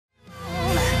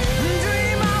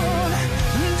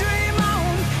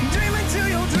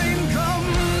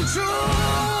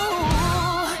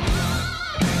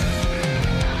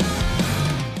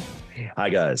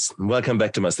guys. Welcome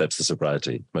back to My Steps to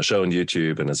Sobriety, my show on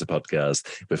YouTube and as a podcast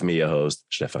with me, your host,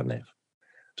 Stefan Neff.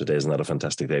 Today is another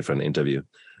fantastic day for an interview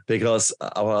because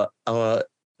our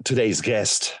today's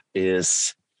guest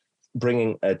is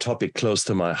bringing a topic close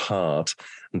to my heart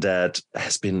that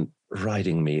has been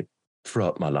riding me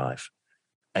throughout my life.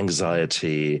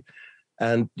 Anxiety.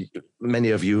 And many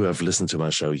of you who have listened to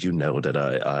my show, you know that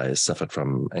I suffered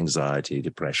from anxiety,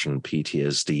 depression,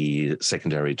 PTSD,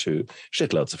 secondary to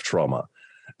shitloads of trauma.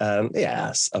 And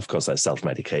yes, of course, I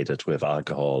self-medicated with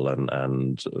alcohol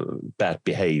and bad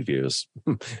behaviors,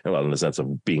 well, in the sense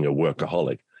of being a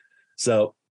workaholic.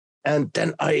 So, and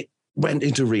then I went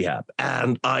into rehab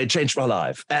and I changed my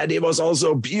life. And it was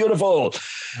also beautiful.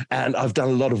 And I've done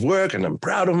a lot of work and I'm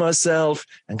proud of myself.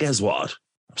 And guess what?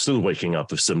 I'm still waking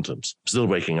up with symptoms. I'm still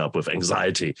waking up with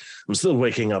anxiety. I'm still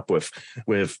waking up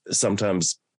with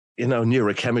sometimes,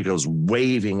 neurochemicals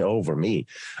waving over me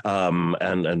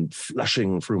and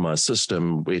flushing through my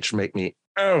system, which make me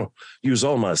use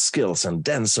all my skills and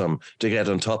then some to get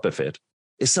on top of it.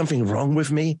 Is something wrong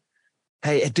with me?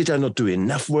 Hey, did I not do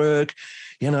enough work?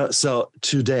 So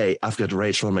today I've got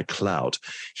Rachel McLeod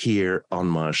here on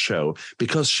my show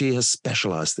because she has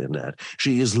specialized in that.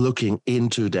 She is looking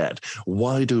into that.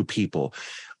 Why do people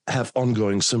have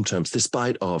ongoing symptoms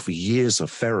despite of years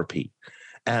of therapy?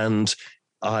 And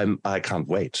I can't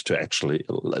wait to actually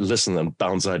listen and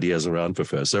bounce ideas around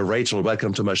with her. So Rachel,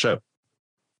 welcome to my show.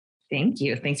 Thank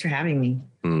you. Thanks for having me.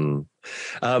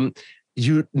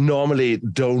 You normally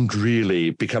don't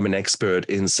really become an expert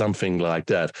in something like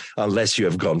that unless you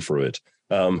have gone through it.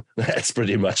 That's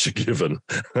pretty much a given.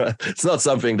 It's not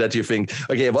something that you think,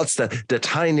 okay, what's the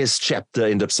tiniest chapter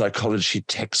in the psychology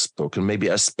textbook? And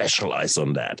maybe I specialize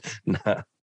on that.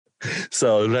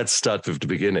 So let's start with the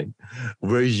beginning.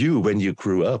 When you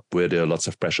grew up, were there lots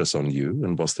of pressures on you?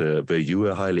 And were you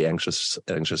a highly anxious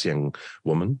young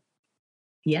woman?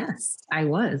 Yes, I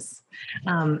was.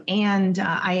 And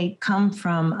I come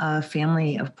from a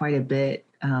family of quite a bit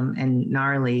and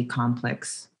gnarly,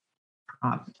 complex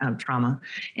trauma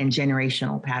and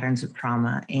generational patterns of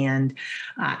trauma. And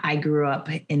I grew up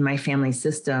in my family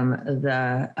system,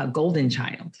 a golden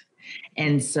child.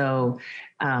 And so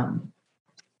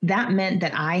that meant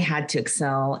that I had to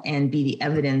excel and be the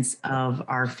evidence of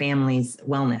our family's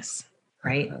wellness.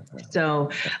 Right.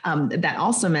 So that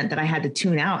also meant that I had to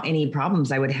tune out any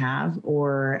problems I would have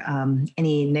or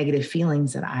any negative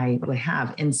feelings that I would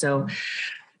have. And so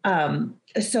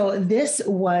this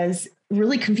was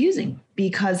really confusing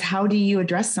because how do you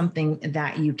address something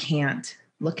that you can't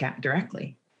look at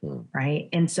directly? Right.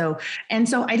 And so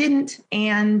I didn't.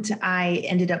 And I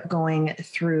ended up going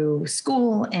through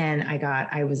school and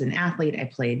I was an athlete. I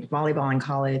played volleyball in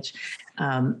college.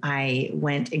 I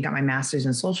went and got my master's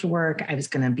in social work. I was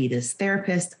going to be this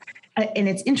therapist. And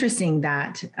it's interesting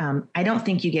that I don't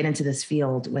think you get into this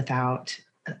field without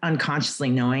unconsciously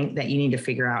knowing that you need to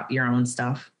figure out your own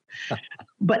stuff.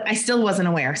 But I still wasn't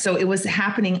aware. So it was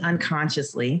happening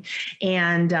unconsciously.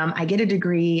 And I get a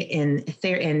degree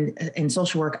in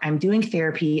social work. I'm doing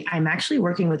therapy. I'm actually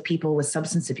working with people with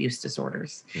substance abuse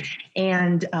disorders.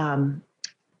 And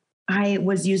I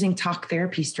was using talk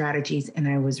therapy strategies, and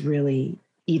I was really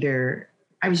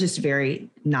I was just very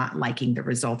not liking the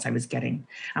results I was getting.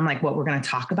 I'm like, we're going to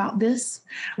talk about this.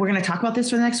 We're going to talk about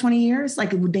this for the next 20 years. Like,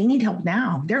 they need help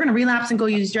now. They're going to relapse and go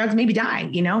use drugs, maybe die,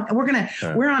 and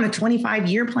we're on a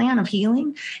 25-year plan of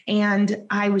healing. And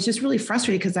I was just really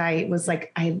frustrated because I was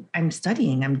like, I'm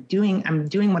studying, I'm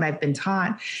doing what I've been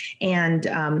taught. And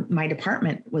my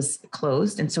department was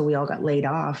closed. And so we all got laid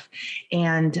off.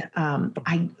 And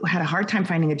I had a hard time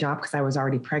finding a job because I was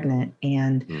already pregnant.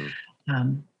 And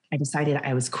I decided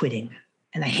I was quitting,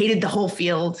 and I hated the whole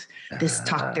field. This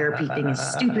talk therapy thing is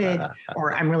stupid,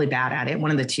 or I'm really bad at it. One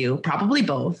of the two, probably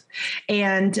both.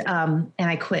 And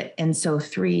I quit. And so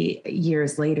 3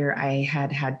 years later, I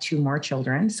had 2 more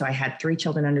children. So I had 3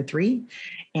 children under 3,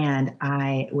 and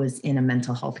I was in a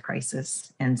mental health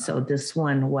crisis. And so this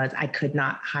one I could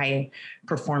not high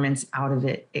performance out of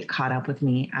it. It caught up with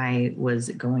me. I was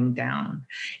going down.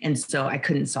 And so I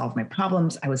couldn't solve my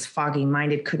problems. I was foggy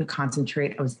minded, couldn't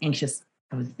concentrate. I was anxious.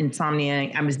 I was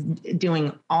insomnia. I was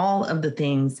doing all of the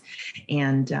things.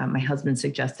 And my husband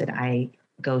suggested I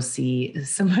go see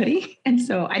somebody. And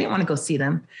so I didn't want to go see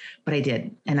them, but I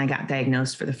did. And I got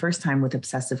diagnosed for the first time with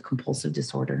obsessive compulsive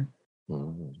disorder.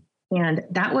 Mm-hmm. And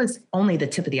that was only the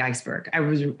tip of the iceberg. I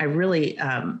really,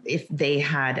 if they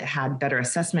had better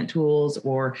assessment tools,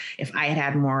 or if I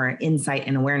had more insight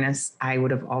and awareness, I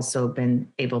would have also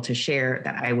been able to share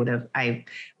that I would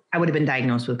have been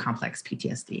diagnosed with complex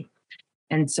PTSD.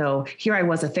 And so here I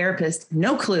was, a therapist,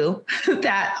 no clue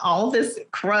that all this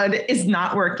crud is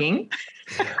not working.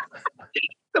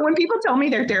 So when people tell me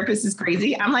their therapist is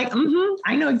crazy, I'm like,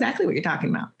 I know exactly what you're talking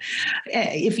about.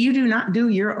 If you do not do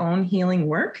your own healing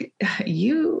work,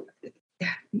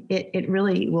 it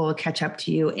really will catch up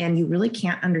to you, and you really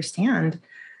can't understand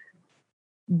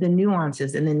the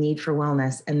nuances and the need for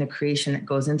wellness and the creation that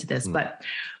goes into this. But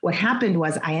what happened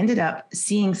was I ended up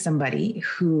seeing somebody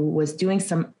who was doing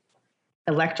some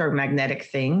electromagnetic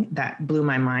thing that blew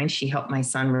my mind. She helped my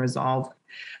son resolve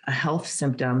a health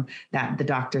symptom that the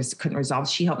doctors couldn't resolve.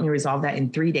 She helped me resolve that in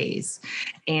 3 days.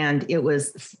 And it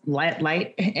was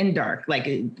light and dark, like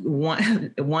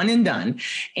one and done.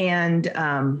 And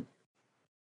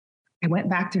I went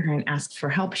back to her and asked for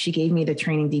help. She gave me the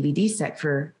training DVD set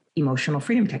for emotional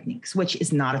freedom techniques, which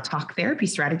is not a talk therapy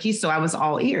strategy. So I was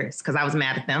all ears because I was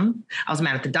mad at them. I was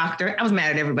mad at the doctor. I was mad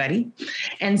at everybody.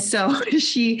 And so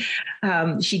she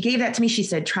gave that to me. She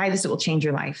said, try this, it will change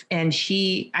your life. And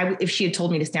if she had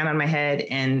told me to stand on my head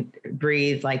and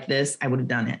breathe like this, I would have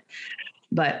done it.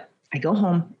 But I go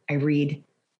home, I read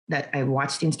that, I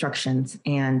watched the instructions,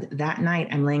 and that night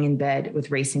I'm laying in bed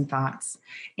with racing thoughts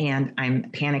and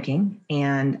I'm panicking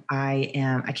and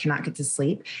I cannot get to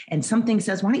sleep. And something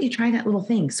says, why don't you try that little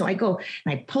thing? So I go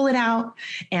and I pull it out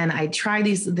and I try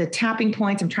the tapping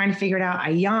points. I'm trying to figure it out. I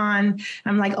yawn.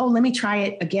 I'm like, oh, let me try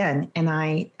it again. And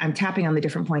I'm tapping on the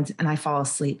different points and I fall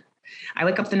asleep. I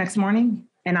wake up the next morning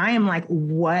and I am like,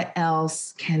 what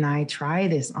else can I try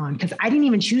this on? Because I didn't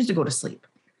even choose to go to sleep.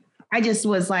 I just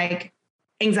was like,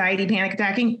 anxiety, panic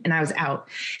attacking, and I was out.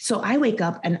 So I wake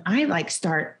up and I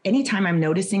start, anytime I'm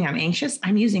noticing I'm anxious,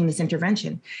 I'm using this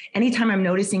intervention. Anytime I'm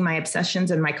noticing my obsessions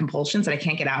and my compulsions that I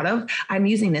can't get out of, I'm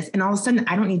using this. And all of a sudden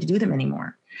I don't need to do them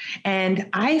anymore. And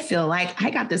I feel like I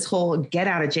got this whole get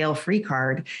out of jail free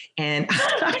card, and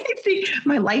I think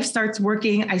my life starts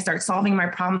working. I start solving my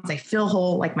problems. I feel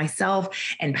whole, like myself,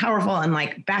 and powerful, and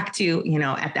like back to,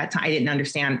 at that time, I didn't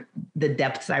understand the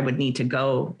depths I would need to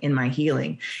go in my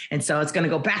healing. And so it's going to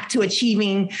go back to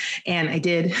achieving. And I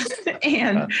did.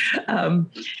 And,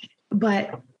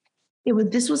 but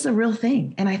this was the real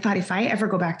thing. And I thought, if I ever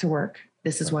go back to work,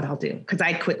 this is what I'll do. Cause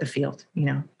I quit the field,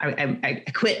 I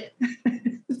quit.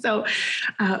 So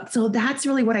that's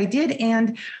really what I did.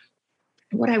 And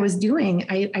what I was doing,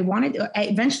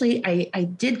 eventually I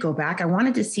did go back. I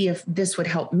wanted to see if this would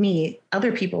help me,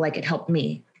 other people like it helped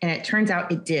me. And it turns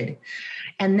out it did.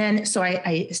 And then, so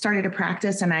I started a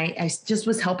practice and I just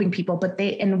was helping people,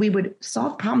 and we would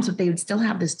solve problems, but they would still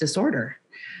have this disorder.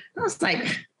 I was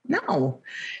like, no.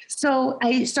 So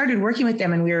I started working with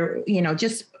them, and we were,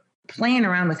 just playing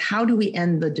around with, how do we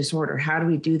end the disorder? How do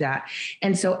we do that?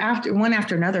 And so after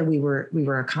another, we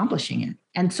were accomplishing it.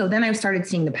 And so then I started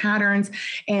seeing the patterns.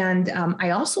 And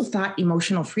I also thought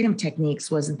emotional freedom techniques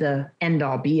was the end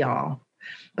all be all.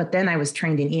 But then I was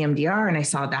trained in EMDR, and I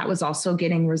saw that was also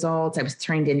getting results. I was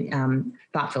trained in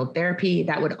thought-filled therapy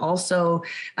that would also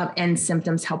end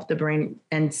symptoms, help the brain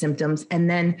end symptoms. And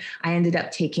then I ended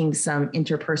up taking some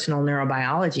interpersonal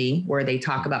neurobiology where they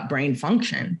talk about brain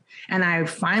function. And I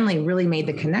finally really made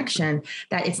the connection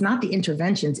that it's not the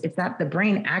interventions, it's that the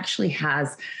brain actually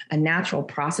has a natural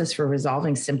process for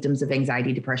resolving symptoms of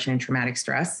anxiety, depression, and traumatic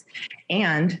stress.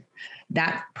 And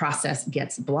that process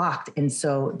gets blocked. And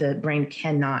so the brain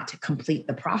cannot complete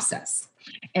the process.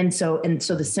 And so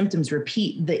the symptoms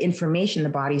repeat the information the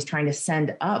body is trying to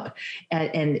send up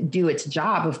and do its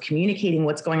job of communicating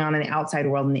what's going on in the outside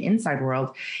world and the inside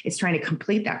world. It's trying to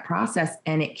complete that process,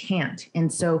 and it can't.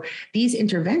 And so these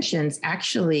interventions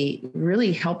actually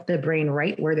really help the brain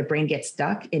right where the brain gets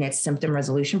stuck in its symptom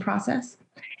resolution process.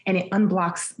 And it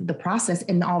unblocks the process,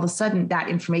 and all of a sudden that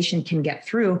information can get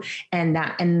through, and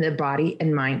the body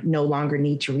and mind no longer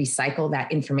need to recycle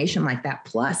that information like that.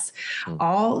 Plus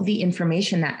all the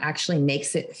information that actually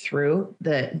makes it through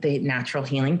the natural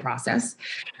healing process.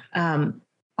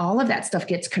 All of that stuff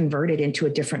gets converted into a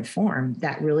different form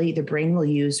that really the brain will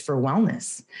use for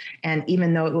wellness. And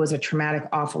even though it was a traumatic,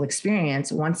 awful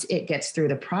experience, once it gets through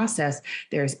the process,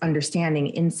 there's understanding,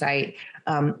 insight.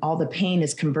 All the pain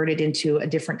is converted into a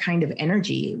different kind of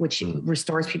energy, which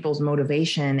restores people's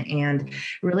motivation. And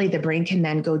really the brain can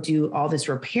then go do all this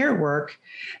repair work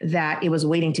that it was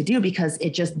waiting to do, because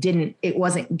it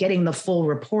wasn't getting the full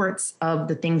reports of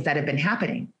the things that have been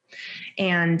happening.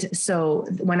 And so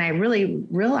when I really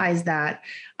realized that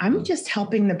I'm just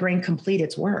helping the brain complete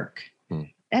its work,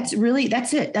 that's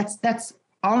it. That's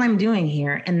all I'm doing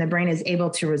here, and the brain is able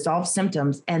to resolve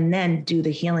symptoms and then do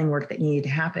the healing work that needed to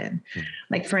happen.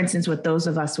 Like, for instance, with those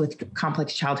of us with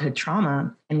complex childhood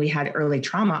trauma, and we had early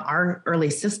trauma, our early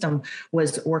system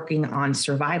was working on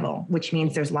survival, which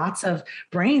means there's lots of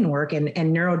brain work and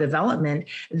neurodevelopment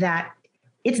that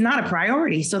it's not a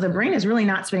priority. So the brain is really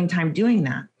not spending time doing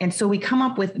that. And so we come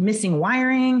up with missing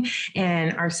wiring,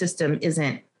 and our system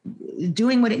isn't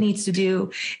doing what it needs to do.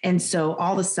 And so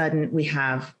all of a sudden we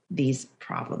have these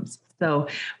problems. So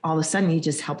all of a sudden you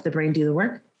just help the brain do the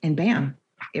work, and bam,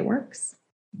 it works.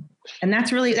 And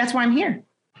that's why I'm here.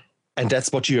 And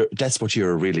that's what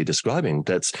you're really describing.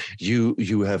 That's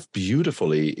you have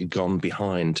beautifully gone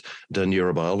behind the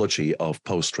neurobiology of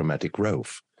post-traumatic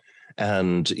growth.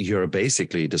 And you're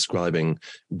basically describing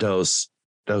those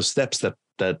steps that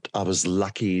I was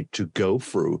lucky to go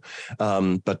through.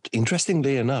 But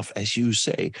interestingly enough, as you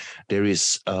say, there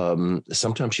is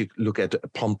sometimes you look at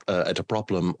a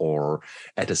problem or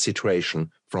at a situation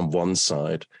from one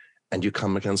side, and you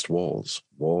come against walls,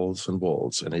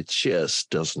 and it just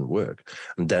doesn't work.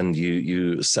 And then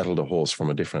you settle the horse from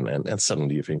a different end, and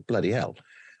suddenly you think, bloody hell,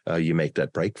 you make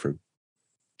that breakthrough.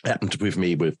 Happened with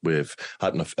me with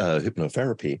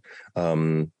hypnotherapy,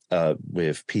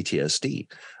 with PTSD.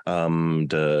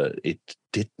 It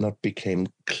did not become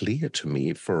clear to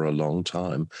me for a long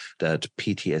time that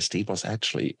PTSD was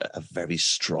actually a very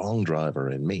strong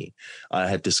driver in me. I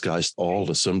had disguised all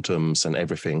the symptoms and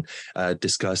everything,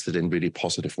 disguised it in really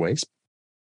positive ways.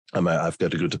 I've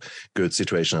got a good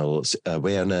situational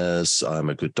awareness.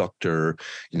 I'm a good doctor.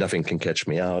 Nothing can catch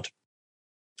me out.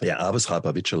 Yeah, I was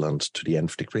hypervigilant to the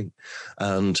nth degree,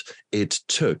 and it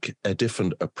took a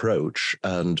different approach,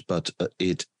 but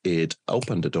it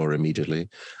opened the door immediately.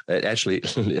 It actually,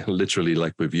 literally,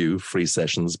 like with you, 3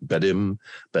 sessions, badam,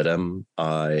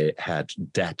 I had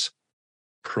that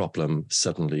problem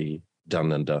suddenly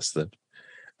done and dusted,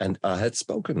 and I had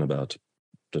spoken about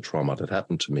the trauma that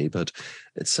happened to me, but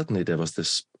suddenly there was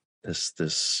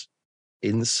this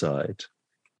insight.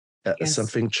 Yes.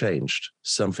 Something changed.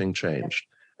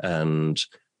 And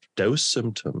those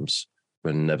symptoms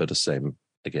were never the same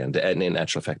again. And in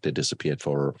actual fact, they disappeared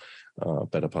for a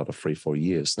better part of 3-4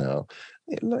 years now.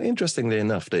 Interestingly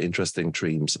enough, the interesting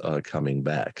dreams are coming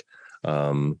back.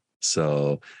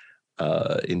 So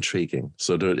intriguing.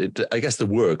 So I guess the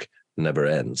work never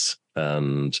ends,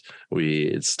 and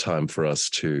it's time for us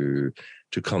to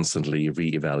constantly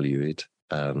reevaluate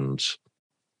and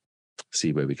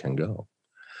see where we can go.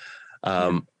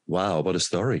 Wow, what a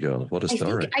story, girl. What a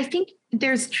story. I think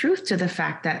there's truth to the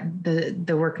fact that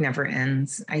the work never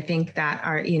ends. I think that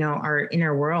our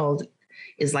inner world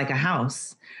is like a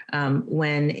house.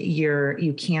 When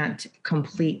you can't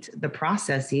complete the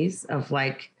processes of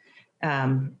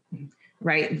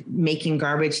making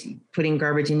garbage, putting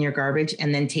garbage in your garbage,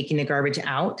 and then taking the garbage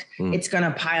out, it's going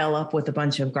to pile up with a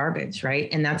bunch of garbage, right?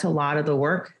 And that's a lot of the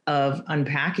work of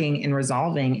unpacking and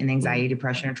resolving an anxiety,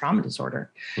 depression, or trauma disorder.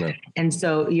 Yeah. And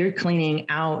so you're cleaning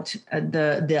out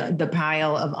the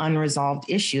pile of unresolved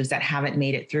issues that haven't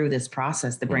made it through this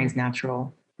process, the brain's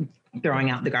natural throwing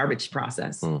out the garbage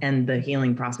process and the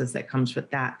healing process that comes with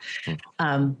that.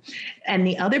 And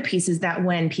the other piece is that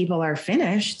when people are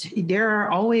finished, there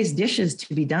are always dishes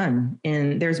to be done,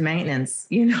 and there's maintenance,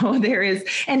 there is,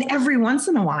 and every once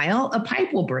in a while a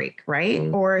pipe will break, right?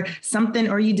 Or something,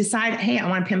 or you decide, hey, I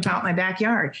want to pimp out my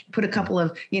backyard, put a couple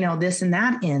of, this and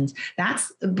that in.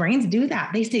 Brains do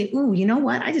that. They say, ooh, you know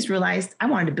what? I just realized I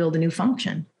wanted to build a new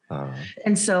function.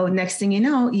 And so next thing you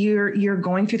know, you're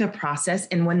going through the process.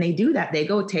 And when they do that, they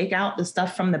go take out the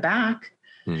stuff from the back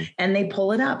and they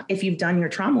pull it up. If you've done your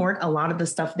trauma work, a lot of the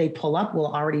stuff they pull up will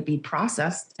already be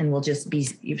processed and will just be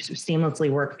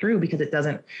seamlessly worked through, because it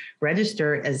doesn't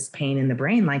register as pain in the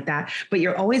brain like that. But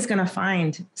you're always going to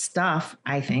find stuff,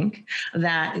 I think,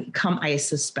 I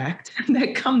suspect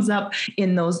that comes up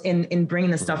in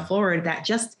bringing the stuff forward that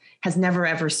just has never,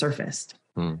 ever surfaced.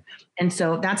 And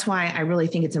so that's why I really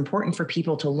think it's important for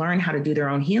people to learn how to do their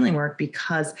own healing work,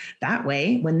 because that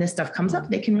way, when this stuff comes up,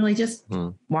 they can really just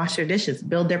wash their dishes,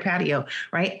 build their patio,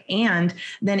 right? And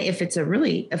then if it's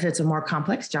a more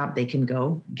complex job, they can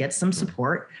go get some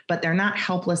support, but they're not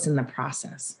helpless in the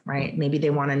process, right? Maybe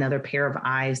they want another pair of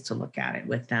eyes to look at it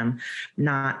with them,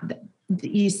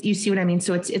 you see what I mean?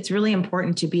 So it's really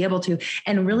important to be able to,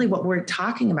 and really what we're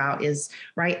talking about is,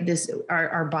 right,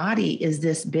 our body is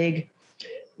this big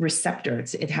receptor.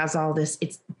 It has all this,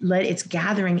 it's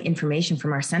gathering information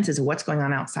from our senses of what's going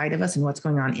on outside of us and what's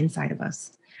going on inside of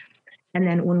us. And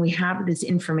then when we have this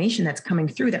information that's coming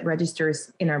through that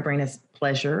registers in our brain as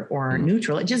pleasure or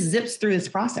neutral, it just zips through this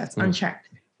process unchecked.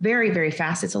 very, very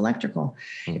fast. It's electrical.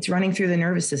 It's running through the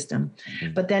nervous system.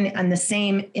 But then in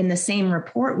the same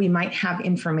report, we might have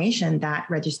information that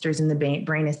registers in the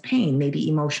brain as pain, maybe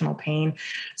emotional pain,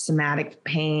 somatic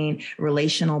pain,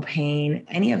 relational pain,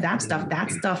 any of that stuff.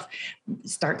 That stuff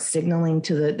starts signaling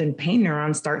to the pain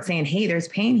neurons, start saying, hey, there's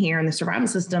pain here in the survival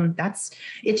system.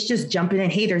 It's just jumping in.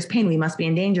 Hey, there's pain. We must be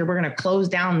in danger. We're going to close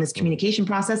down this communication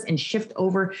process and shift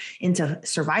over into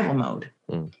survival mode.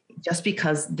 Just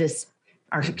because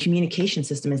our communication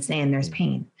system is saying there's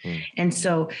pain. And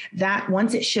so that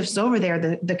once it shifts over there,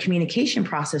 the communication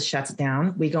process shuts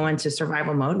down. We go into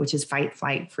survival mode, which is fight,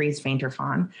 flight, freeze, faint, or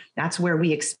fawn. That's where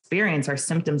we experience our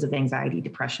symptoms of anxiety,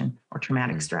 depression, or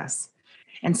traumatic stress.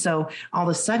 And so all of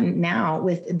a sudden now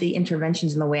with the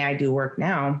interventions and the way I do work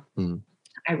now,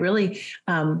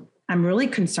 I'm really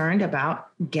concerned about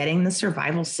getting the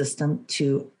survival system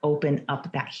to open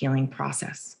up that healing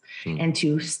process and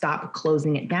to stop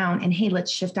closing it down. And hey, let's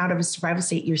shift out of a survival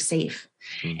state. You're safe.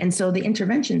 And so the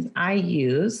interventions I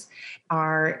use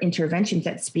are interventions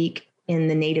that speak in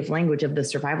the native language of the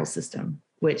survival system,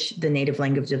 which the native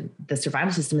language of the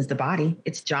survival system is the body.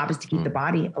 Its job is to keep the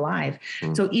body alive.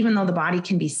 So even though the body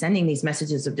can be sending these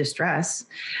messages of distress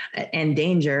and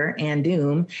danger and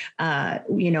doom,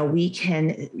 we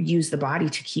can use the body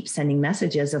to keep sending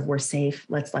messages of we're safe.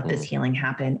 Let's let this healing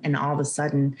happen. And all of a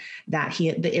sudden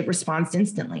it responds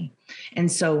instantly. And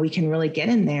so we can really get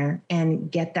in there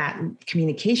and get that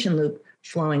communication loop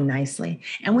flowing nicely.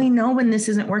 And we know when this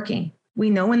isn't working. We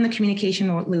know when the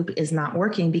communication loop is not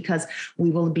working because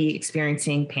we will be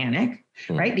experiencing panic,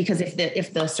 right? Because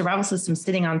if the survival system's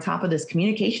sitting on top of this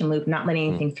communication loop, not letting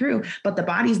anything through, but the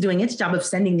body's doing its job of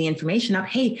sending the information up,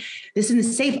 hey, this isn't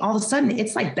safe. All of a sudden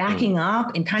it's like backing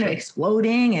up and kind of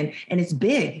exploding and it's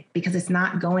big because it's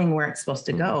not going where it's supposed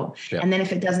to go. Yeah. And then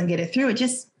if it doesn't get it through, it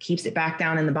just keeps it back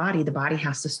down in the body. The body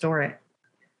has to store it.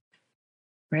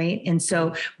 Right. And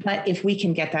so, but if we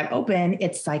can get that open,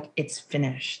 it's like it's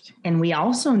finished. And we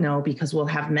also know because we'll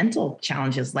have mental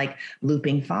challenges like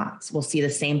looping thoughts. We'll see the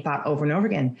same thought over and over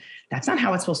again. That's not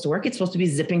how it's supposed to work. It's supposed to be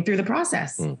zipping through the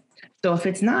process. So if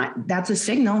it's not, that's a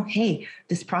signal. Hey,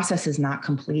 this process is not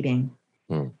completing.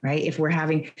 Right. If we're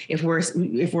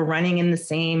running in the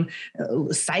same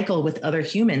cycle with other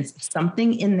humans,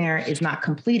 something in there is not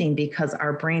completing because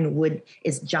our brain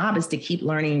its job is to keep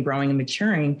learning, growing, and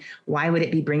maturing. Why would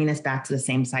it be bringing us back to the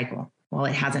same cycle? Well,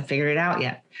 it hasn't figured it out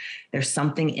yet. There's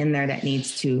something in there that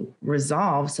needs to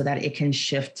resolve so that it can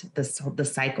shift the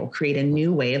cycle, create a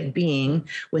new way of being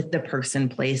with the person,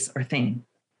 place, or thing.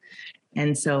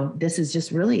 And so this is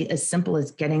just really as simple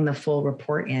as getting the full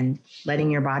report in, letting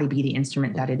your body be the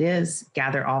instrument that it is,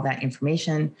 gather all that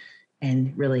information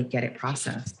and really get it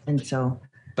processed. And so,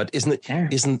 but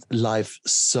isn't life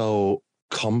so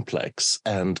complex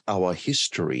and our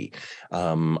history,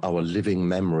 our living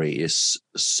memory is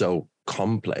so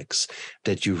complex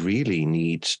that you really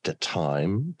need the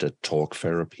time, the talk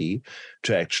therapy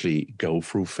to actually go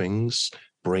through things,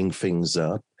 bring things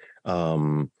up,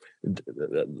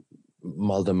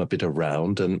 mull them a bit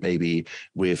around, and maybe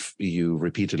with you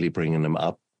repeatedly bringing them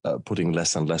up, putting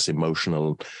less and less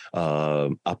emotional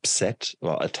upset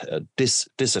or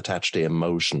disattach the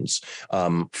emotions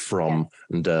from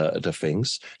the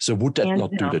things. So would that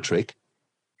not do the trick?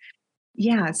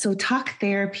 Yeah. So talk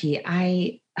therapy,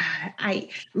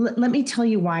 let me tell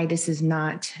you why this is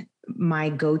not my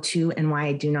go-to and why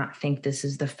I do not think this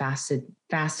is the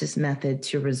fastest method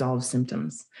to resolve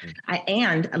symptoms.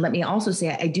 And let me also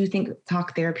say, I do think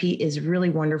talk therapy is really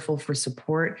wonderful for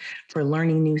support, for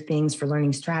learning new things, for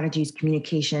learning strategies,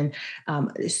 communication,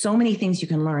 so many things you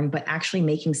can learn, but actually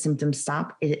making symptoms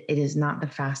stop, it is not the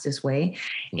fastest way.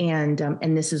 And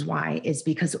this is why, is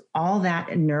because all that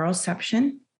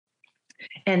neuroception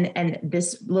and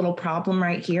this little problem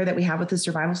right here that we have with the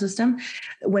survival system,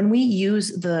 when we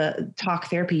use the talk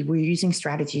therapy, we're using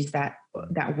strategies that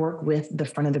work with the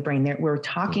front of the brain. We're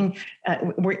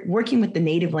working with the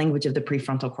native language of the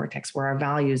prefrontal cortex, where our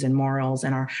values and morals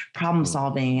and our problem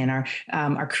solving and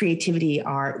our creativity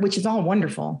are, which is all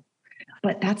wonderful,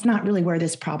 but that's not really where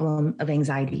this problem of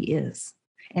anxiety is.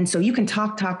 And so you can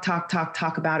talk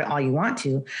about it all you want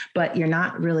to, but you're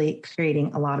not really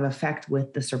creating a lot of effect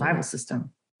with the survival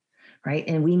system, right?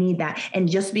 And we need that. And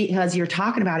just because you're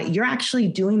talking about it, you're actually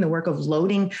doing the work of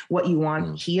loading what you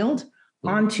want healed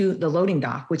onto the loading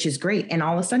dock, which is great. And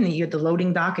all of a sudden the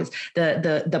loading dock is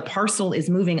the parcel is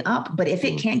moving up. But if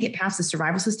it can't get past the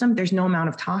survival system, there's no amount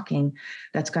of talking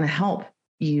that's going to help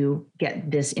you get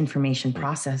this information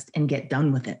processed and get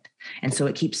done with it. And so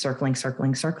it keeps circling.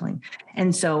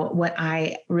 And so what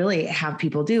I really have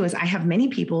people do is I have many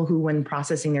people who, when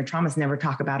processing their traumas, never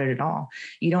talk about it at all.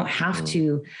 You don't have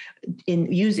to,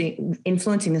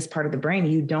 influencing this part of the brain,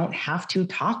 you don't have to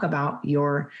talk about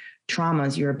your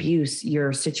traumas, your abuse,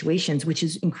 your situations, which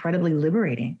is incredibly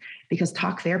liberating, because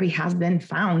talk therapy has been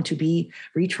found to be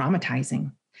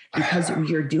re-traumatizing. Because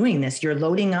you're doing this, you're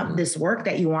loading up this work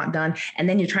that you want done, and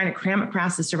then you're trying to cram it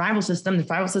across the survival system. The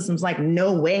survival system's like,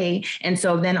 no way. And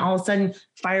so then all of a sudden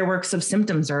fireworks of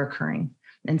symptoms are occurring.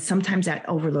 And sometimes that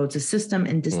overloads the system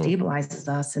and destabilizes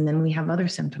us. And then we have other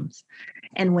symptoms.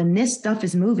 And when this stuff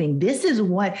is moving, this is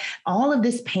what all of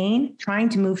this pain trying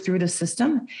to move through the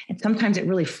system. And sometimes it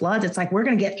really floods. It's like, we're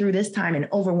going to get through this time, and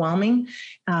overwhelming.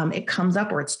 It comes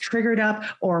up, or it's triggered up,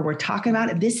 or we're talking about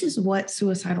it. This is what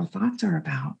suicidal thoughts are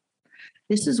about.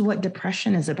 This is what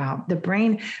depression is about. The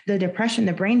brain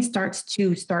starts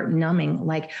to numbing.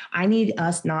 Like, I need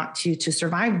us not to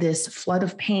survive this flood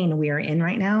of pain we are in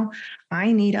right now.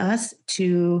 I need us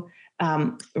to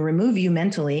remove you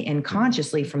mentally and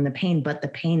consciously from the pain, but the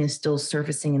pain is still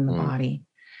surfacing in the body.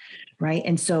 Right.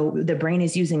 And so the brain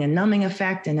is using a numbing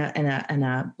effect and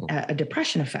a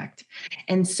depression effect.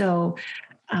 And so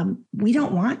we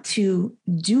don't want to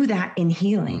do that in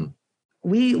healing.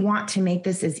 We want to make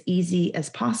this as easy as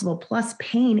possible. Plus,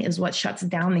 pain is what shuts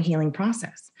down the healing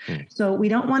process. So we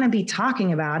don't want to be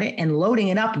talking about it and loading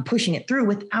it up and pushing it through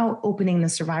without opening the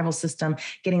survival system,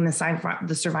 getting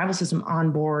the survival system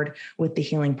on board with the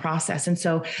healing process. And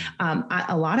so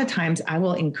a lot of times I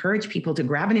will encourage people to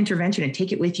grab an intervention and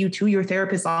take it with you to your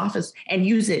therapist's office and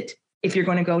use it. If you're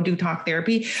going to go do talk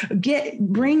therapy,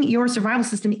 bring your survival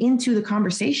system into the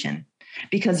conversation.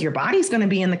 Because your body's going to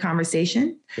be in the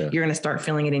conversation. Yeah. You're going to start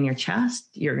feeling it in your chest.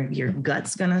 Your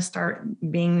gut's going to start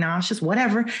being nauseous,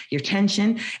 whatever. Your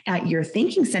tension, your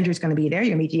thinking center is going to be there.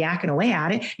 You're going to be yakking away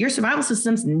at it. Your survival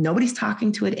system's, nobody's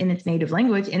talking to it in its native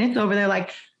language. And it's over there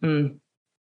like,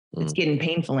 it's getting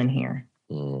painful in here.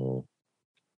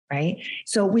 Right?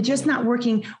 So we're just not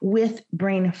working with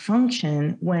brain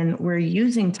function when we're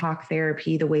using talk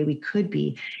therapy the way we could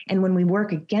be. And when we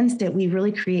work against it, we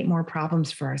really create more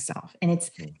problems for ourselves.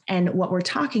 And what we're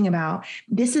talking about,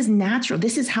 this is natural.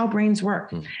 This is how brains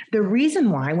work. The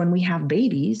reason why when we have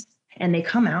babies and they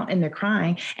come out and they're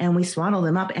crying and we swaddle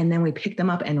them up and then we pick them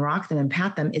up and rock them and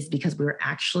pat them is because we're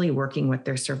actually working with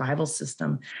their survival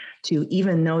system to,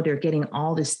 even though they're getting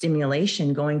all this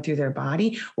stimulation going through their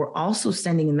body, we're also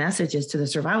sending messages to the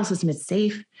survival system. It's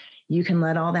safe. You can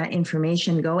let all that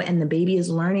information go. And the baby is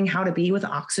learning how to be with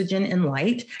oxygen and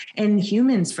light and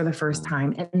humans for the first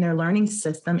time. And their learning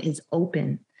system is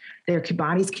open. Their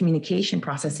body's communication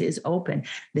process is open.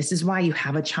 This is why you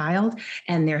have a child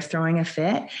and they're throwing a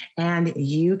fit, and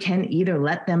you can either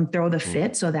let them throw the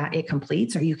fit so that it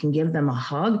completes, or you can give them a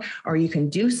hug, or you can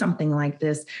do something like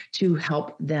this to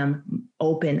help them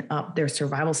open up their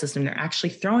survival system. They're actually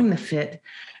throwing the fit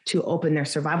to open their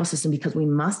survival system because we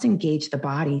must engage the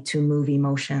body to move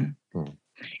emotion.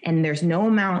 And there's no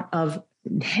amount of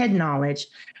head knowledge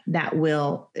that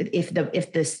will, if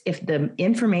the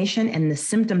information and the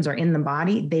symptoms are in the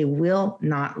body, they will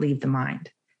not leave the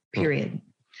mind, period.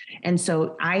 And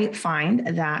so I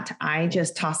find that I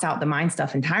just toss out the mind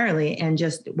stuff entirely and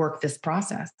just work this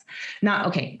process.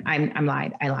 I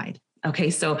lied.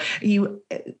 Okay. So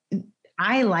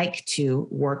I like to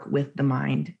work with the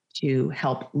mind to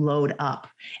help load up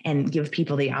and give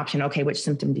people the option. Okay, which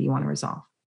symptom do you want to resolve?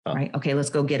 Right. Okay,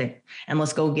 let's go get it. And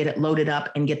let's go get it loaded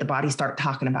up and get the body start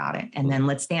talking about it. And then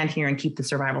let's stand here and keep the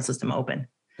survival system open.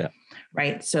 Yeah.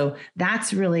 Right. So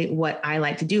that's really what I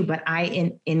like to do. But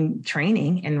in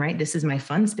training, and right, this is my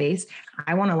fun space,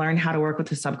 I want to learn how to work with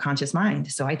the subconscious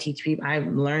mind. So I teach people, I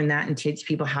learn that and teach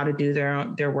people how to do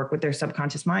their work with their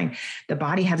subconscious mind. The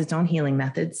body has its own healing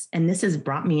methods. And this has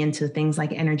brought me into things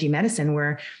like energy medicine,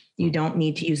 where you don't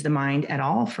need to use the mind at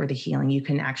all for the healing. You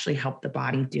can actually help the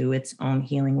body do its own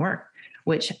healing work,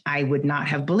 which I would not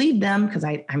have believed them because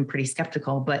I'm pretty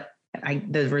skeptical, but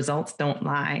the results don't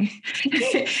lie.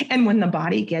 And when the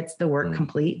body gets the work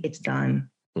complete, it's done.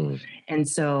 And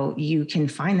so you can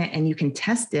find that and you can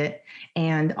test it.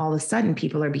 And all of a sudden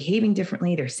people are behaving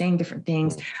differently. They're saying different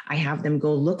things. I have them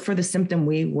go look for the symptom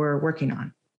we were working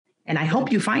on. And I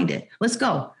hope you find it. Let's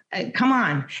go. Come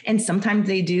on. And sometimes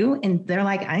they do. And they're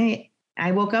like,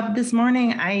 I woke up this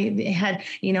morning. I had,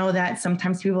 that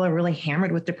sometimes people are really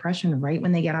hammered with depression right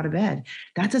when they get out of bed.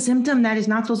 That's a symptom that is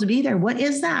not supposed to be there. What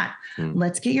is that?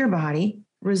 Let's get your body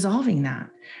resolving that.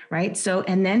 Right. So,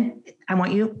 and then I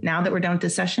want you, now that we're done with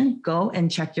this session, go and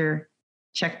check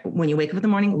when you wake up in the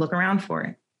morning, look around for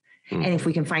it. And if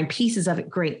we can find pieces of it,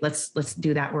 great. Let's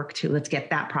do that work too. Let's get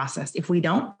that processed. If we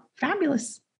don't,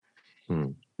 fabulous.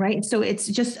 Right. So it's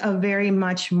just a very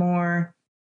much more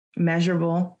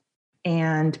measurable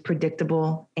and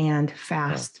predictable and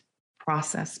fast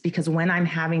process, because when I'm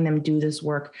having them do this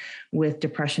work with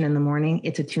depression in the morning,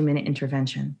 it's a 2-minute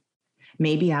intervention.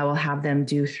 Maybe I will have them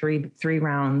do three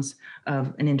rounds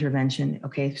of an intervention.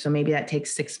 Okay. So maybe that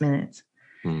takes 6 minutes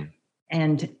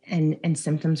and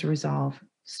symptoms resolve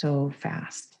so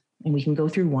fast. And we can go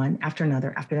through one after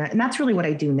another after that. And that's really what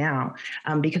I do now,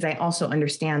 because I also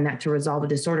understand that to resolve a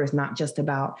disorder is not just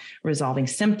about resolving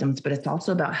symptoms, but it's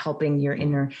also about helping your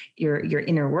inner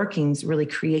workings really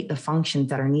create the functions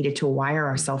that are needed to wire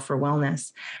ourselves for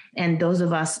wellness. And those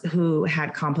of us who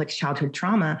had complex childhood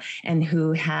trauma and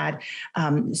who had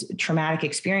traumatic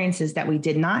experiences that we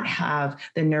did not have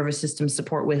the nervous system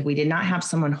support with, we did not have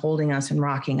someone holding us and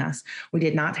rocking us, we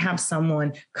did not have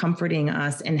someone comforting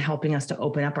us and helping us to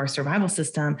open up our survival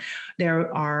system,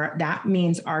 that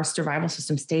means our survival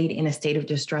system stayed in a state of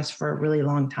distress for a really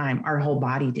long time. Our whole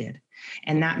body did.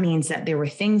 And that means that there were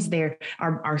things there.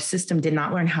 Our system did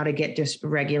not learn how to get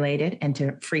dysregulated and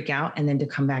to freak out and then to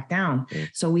come back down.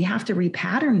 So we have to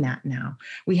repattern that now.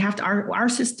 We have to, our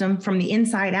system from the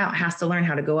inside out has to learn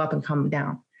how to go up and come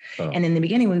down. And in the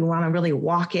beginning, we want to really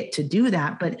walk it to do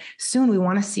that. But soon we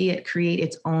want to see it create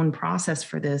its own process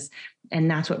for this. And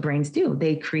that's what brains do.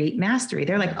 They create mastery.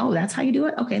 They're like, oh, that's how you do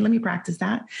it. Okay, let me practice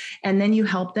that. And then you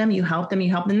help them.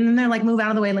 And then they're like, move out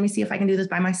of the way. Let me see if I can do this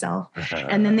by myself.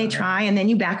 And then they try, and then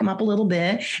you back them up a little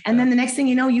bit. And then the next thing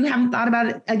you know, you haven't thought about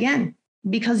it again,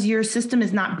 because your system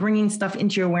is not bringing stuff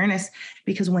into your awareness.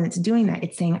 Because when it's doing that,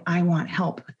 it's saying, I want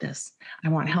help with this. I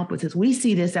want help with this. We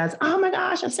see this as, oh my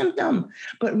gosh, a symptom.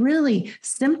 But really,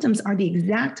 symptoms are the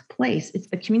exact place. It's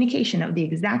the communication of the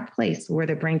exact place where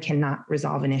the brain cannot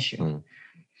resolve an issue.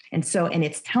 And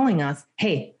it's telling us,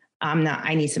 hey,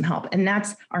 I need some help. And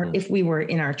that's if we were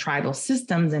in our tribal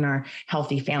systems and our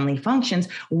healthy family functions,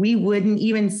 we wouldn't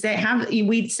even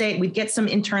we'd get some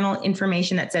internal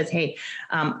information that says, hey,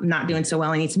 I'm not doing so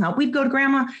well. I need some help. We'd go to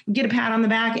grandma, get a pat on the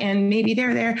back, and maybe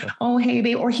they're there. Oh, hey,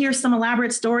 babe. Or here's some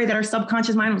elaborate story that our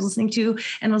subconscious mind was listening to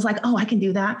and was like, oh, I can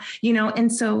do that.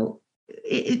 And so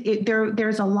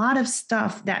there's a lot of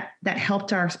stuff that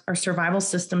helped our survival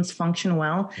systems function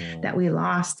well that we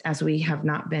lost as we have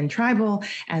not been tribal,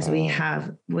 as we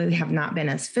have not been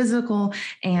as physical,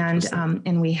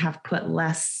 and we have put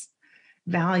less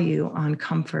value on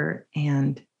comfort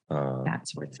and that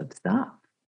sorts of stuff.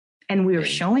 And we're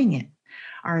showing it.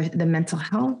 The mental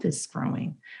health is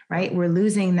growing, right? We're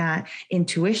losing that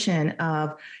intuition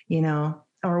of,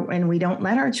 and we don't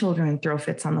let our children throw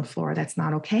fits on the floor. That's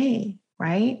not okay,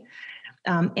 right?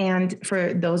 And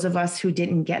for those of us who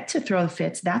didn't get to throw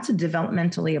fits, that's a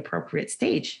developmentally appropriate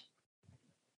stage.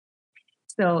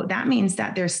 So that means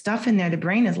that there's stuff in there. The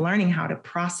brain is learning how to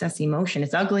process emotion.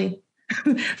 It's ugly.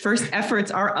 First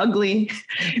efforts are ugly,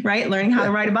 right? Learning how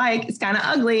to ride a bike is kind of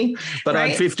ugly. But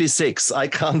right? I'm 56. I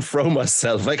can't throw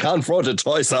myself. I can't throw the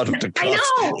toys out of the closet.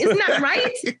 I know, isn't that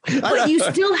right? But you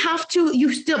still have to.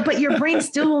 But your brain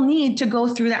still will need to go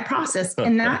through that process.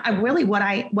 And that really what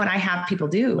I have people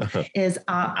do is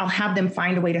I'll have them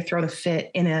find a way to throw the fit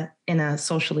in a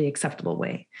socially acceptable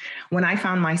way. When I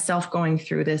found myself going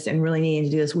through this and really needing to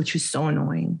do this, which was so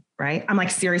annoying. Right? I'm like,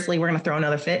 seriously, we're going to throw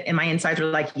another fit. And my insides were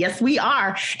like, yes, we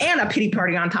are. And a pity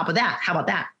party on top of that. How about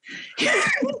that?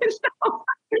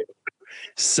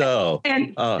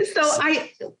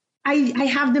 I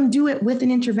have them do it with an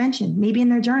intervention, maybe in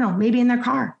their journal, maybe in their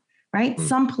car, right?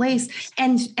 Someplace.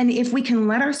 And if we can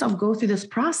let ourselves go through this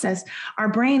process, our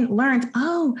brain learns,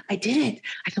 oh, I did it.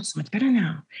 I feel so much better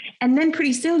now. And then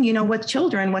pretty soon, with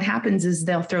children, what happens is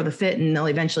they'll throw the fit and they'll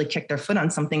eventually kick their foot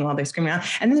on something while they're screaming out.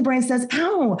 And then the brain says,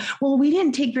 oh, well, we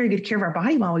didn't take very good care of our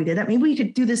body while we did that. Maybe we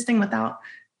could do this thing without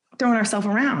throwing ourselves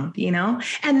around,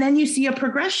 and then you see a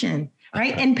progression.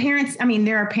 Right. And parents,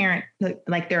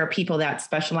 there are people that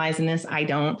specialize in this. I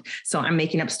don't. So I'm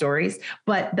making up stories.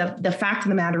 But the fact of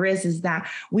the matter is that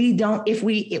if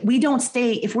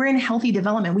we're in healthy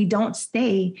development, we don't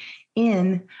stay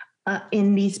in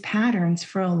these patterns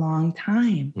for a long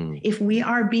time. If we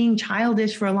are being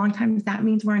childish for a long time, that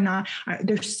means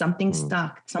there's something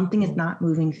stuck. Something is not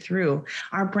moving through.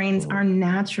 Our brains are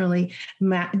naturally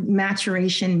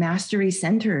maturation mastery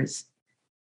centers.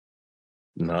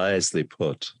 Nicely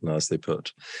put.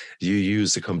 You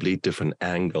use a complete different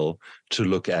angle to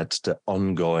look at the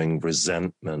ongoing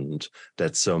resentment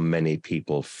that so many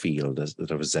people feel,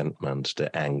 the resentment,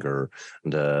 the anger,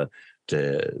 the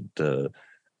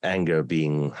anger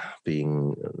being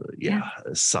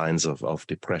signs of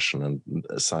depression and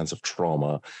signs of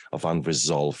trauma, of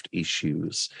unresolved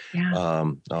issues. Yeah.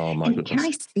 Oh my goodness. Can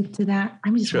I speak to that?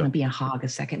 I just want to be a hog a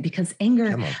second, because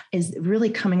anger is really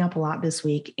coming up a lot this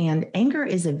week. And anger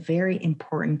is a very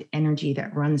important energy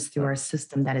that runs through our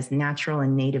system that is natural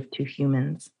and native to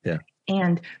humans. Yeah.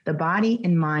 And the body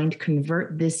and mind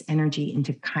convert this energy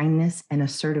into kindness and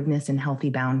assertiveness and healthy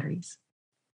boundaries.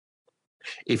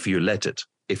 If you let it.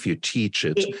 If you teach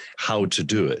it how to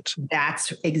do it.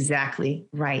 That's exactly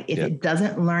right. If it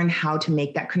doesn't learn how to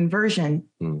make that conversion,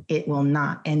 it will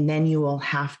not. And then you will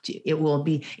have to, it will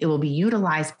be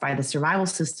utilized by the survival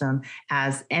system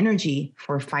as energy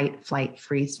for fight, flight,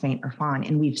 freeze, faint, or fawn.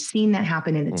 And we've seen that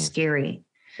happen, and it's scary.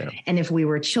 Yeah. And if we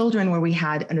were children where we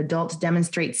had an adult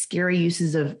demonstrate scary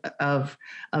uses of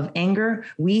anger,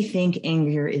 we think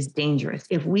anger is dangerous.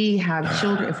 If we have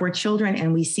children, if we're children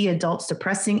and we see adults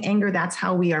suppressing anger, that's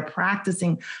how we are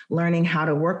practicing learning how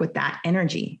to work with that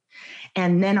energy.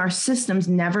 And then our systems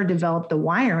never develop the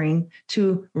wiring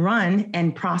to run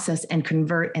and process and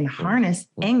convert and harness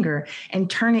anger and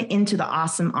turn it into the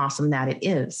awesome that it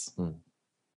is.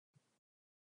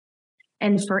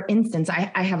 And for instance,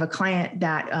 I have a client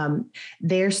that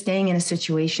they're staying in a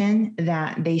situation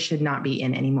that they should not be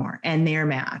in anymore, and they're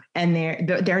mad. And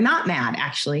they're not mad,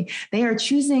 actually. They are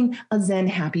choosing a Zen,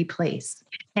 happy place.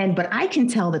 But I can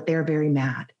tell that they're very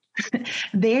mad.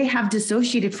 They have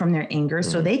dissociated from their anger,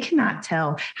 so they cannot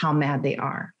tell how mad they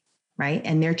are. Right.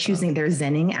 And they're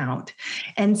zenning out.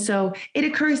 And so it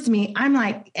occurs to me, I'm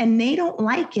like, and they don't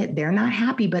like it. They're not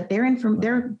happy, but they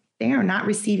are not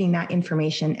receiving that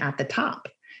information at the top.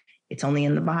 It's only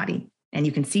in the body. And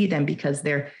you can see them because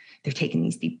they're taking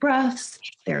these deep breaths,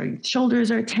 their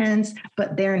shoulders are tense,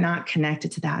 but they're not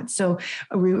connected to that. So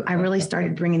I really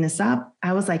started bringing this up.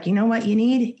 I was like, you know what we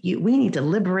need to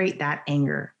liberate that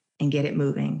anger and get it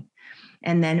moving.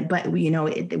 And then, but we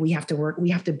have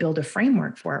to build a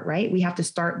framework for it, right? We have to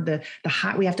start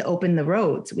we have to open the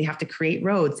roads. We have to create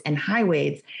roads and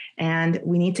highways. And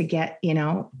we need to get,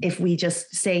 if we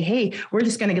just say, hey, we're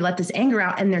just going to let this anger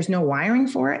out and there's no wiring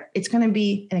for it, it's going to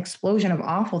be an explosion of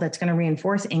awful that's going to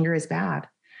reinforce anger is bad.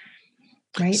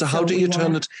 Right. So how do you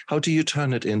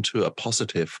turn it into a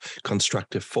positive,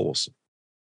 constructive force?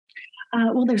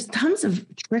 Well, there's tons of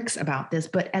tricks about this,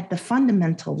 but at the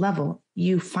fundamental level,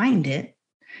 you find it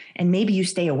and maybe you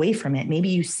stay away from it. Maybe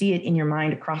you see it in your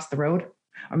mind across the road,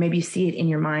 or maybe you see it in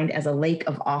your mind as a lake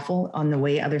of awful on the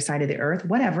way other side of the earth,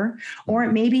 whatever. Or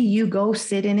maybe you go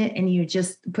sit in it and you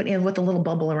just put in with a little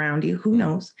bubble around you, who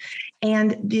knows?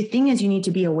 And the thing is, you need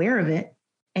to be aware of it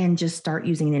and just start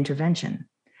using an intervention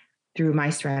through my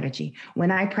strategy.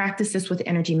 When I practice this with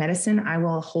energy medicine, I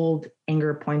will hold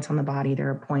anger points on the body. There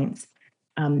are points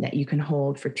that you can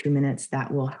hold for 2 minutes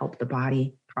that will help the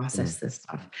body process this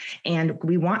stuff. And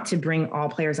we want to bring all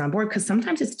players on board because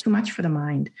sometimes it's too much for the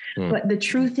mind. But the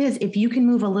truth is, if you can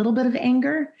move a little bit of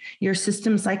anger, your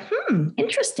system's like,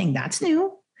 interesting, that's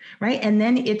new. Right. And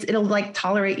then it'll like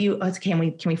tolerate you. Can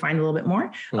we find a little bit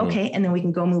more? Okay. And then we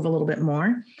can go move a little bit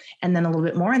more and then a little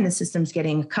bit more. And the system's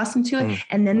getting accustomed to it.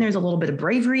 And then there's a little bit of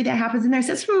bravery that happens in there. It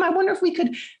says, I wonder if we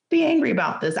could be angry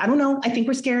about this. I don't know. I think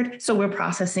we're scared. So we're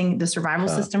processing the survival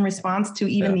system response to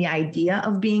even the idea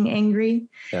of being angry.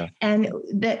 Yeah. And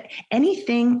that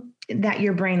anything that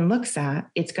your brain looks at,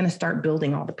 it's going to start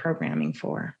building all the programming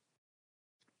for.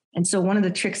 And so one of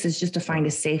the tricks is just to find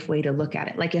a safe way to look at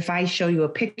it. Like if I show you a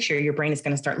picture, your brain is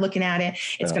going to start looking at it.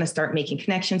 It's going to start making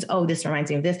connections. Oh, this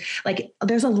reminds me of this. Like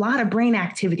there's a lot of brain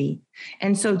activity.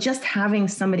 And so just having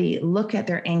somebody look at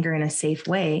their anger in a safe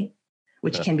way,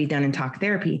 which can be done in talk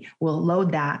therapy, will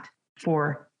load that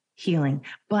for healing.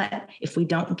 But if we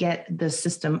don't get the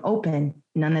system open,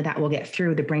 none of that will get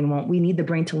through. The brain won't. We need the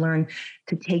brain to learn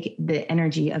to take the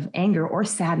energy of anger or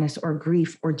sadness or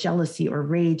grief or jealousy or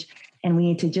rage, and we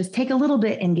need to just take a little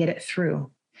bit and get it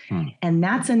through. And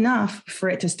that's enough for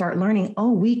it to start learning,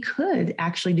 oh, we could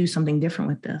actually do something different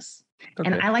with this.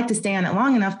 Okay. And I like to stay on it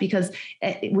long enough because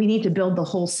we need to build the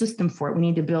whole system for it. We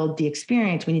need to build the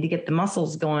experience. We need to get the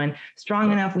muscles going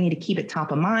strong enough. We need to keep it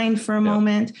top of mind for a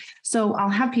moment. So I'll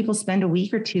have people spend a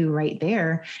week or two right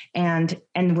there and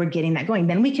we're getting that going.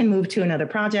 Then we can move to another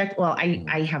project. Well,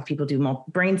 I have people do,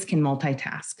 brains can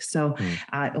multitask. So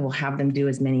we'll have them do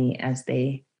as many as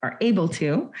they are able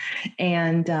to.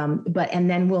 And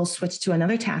then we'll switch to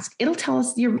another task. It'll tell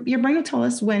us, your brain will tell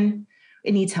us when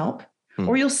it needs help.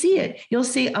 Or you'll see it. You'll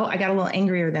see, oh, I got a little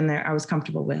angrier than I was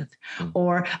comfortable with.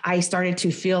 Or I started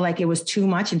to feel like it was too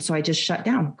much. And so I just shut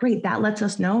down. Great. That lets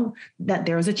us know that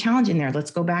there was a challenge in there. Let's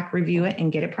go back, review it,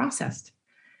 and get it processed.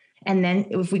 And then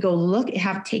if we go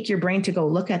take your brain to go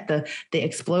look at the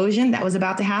explosion that was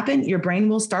about to happen, your brain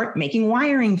will start making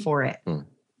wiring for it.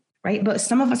 Right. But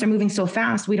some of us are moving so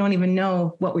fast, we don't even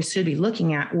know what we should be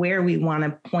looking at, where we want to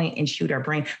point and shoot our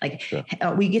brain. Like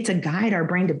we get to guide our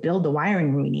brain to build the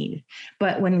wiring we need.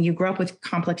 But when you grow up with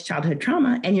complex childhood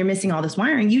trauma and you're missing all this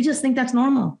wiring, you just think that's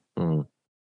normal. Of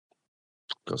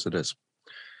course it is.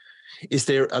 Is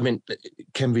there, I mean,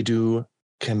 can we do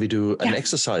an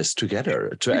exercise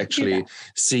together to actually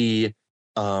see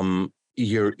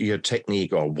your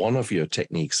technique or one of your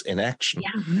techniques in action?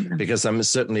 Because I'm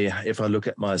certainly, if I look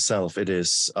at myself, it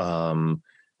is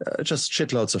just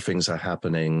shitloads of things are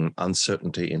happening,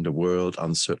 uncertainty in the world,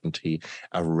 uncertainty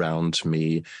around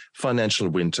me, financial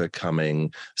winter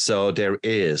coming. So there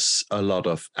is a lot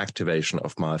of activation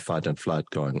of my fight and flight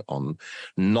going on,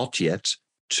 not yet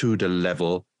to the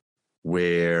level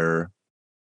where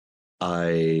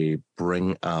I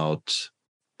bring out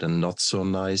the not so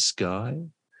nice guy.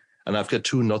 And I've got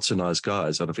two not so nice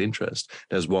guys out of interest.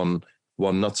 There's one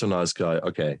not so nice guy.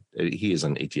 Okay, he is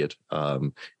an idiot.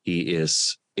 He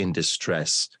is in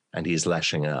distress and he's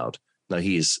lashing out. Now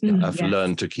I've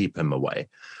learned to keep him away.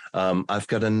 I've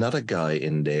got another guy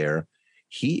in there.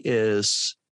 He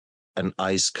is an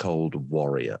ice cold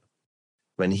warrior.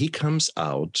 When he comes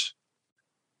out,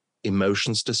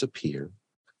 emotions disappear.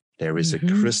 There is a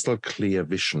crystal clear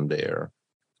vision there.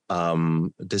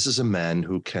 This is a man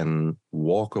who can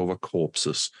walk over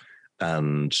corpses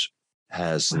and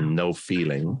has no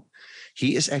feeling.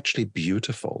 He is actually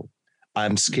beautiful.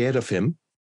 I'm scared of him,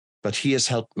 but he has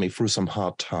helped me through some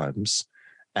hard times,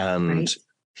 and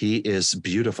he is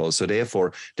beautiful. So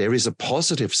therefore, there is a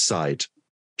positive side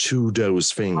to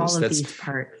those things. All of these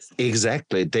parts.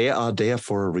 Exactly. They are there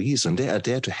for a reason. They are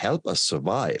there to help us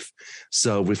survive.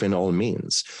 So within all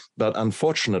means. But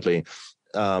unfortunately,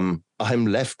 I'm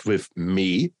left with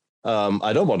me.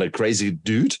 I don't want a crazy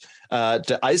dude.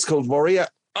 The ice cold warrior,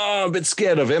 I'm a bit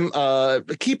scared of him.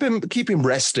 Keep him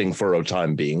resting for a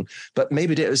time being. But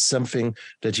maybe there is something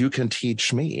that you can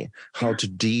teach me how to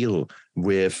deal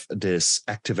with this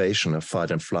activation of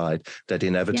fight and flight that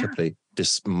inevitably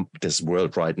this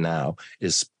world right now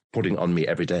is putting on me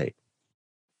every day.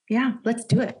 Yeah, let's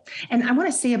do it. And I want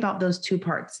to say about those two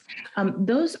parts.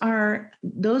 Those are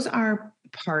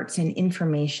parts and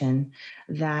information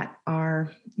that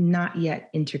are not yet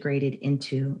integrated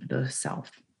into the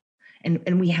self.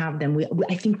 And we have them.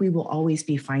 I think we will always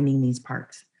be finding these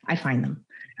parts. I find them.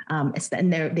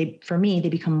 And for me, they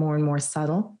become more and more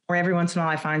subtle. Or every once in a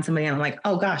while, I find somebody and I'm like,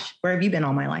 oh gosh, where have you been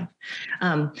all my life?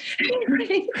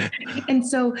 Right? And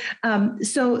so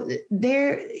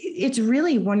it's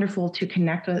really wonderful to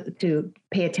connect with, to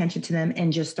pay attention to them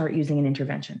and just start using an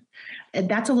intervention.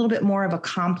 That's a little bit more of a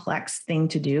complex thing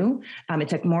to do.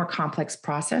 It's a more complex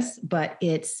process, but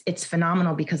it's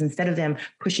phenomenal because instead of them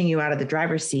pushing you out of the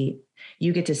driver's seat,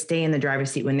 you get to stay in the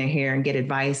driver's seat when they're here and get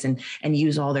advice and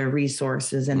use all their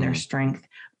resources and their strength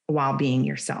while being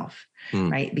yourself,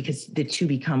 right? Because the two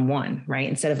become one, right?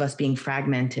 Instead of us being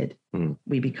fragmented,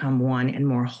 we become one and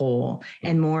more whole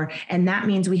and that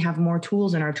means we have more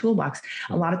tools in our toolbox.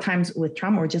 A lot of times with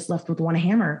trauma, we're just left with one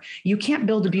hammer. You can't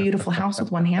build a beautiful house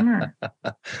with one hammer.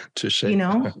 Touché. You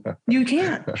know, you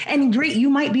can't. And great, you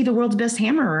might be the world's best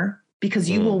hammerer, because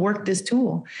you will work this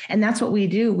tool. And that's what we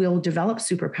do. We'll develop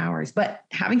superpowers. But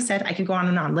having said, I could go on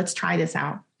and on. Let's try this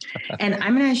out. And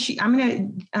I'm going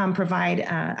to provide,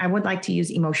 I would like to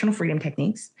use emotional freedom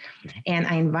techniques. And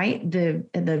I invite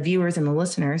the viewers and the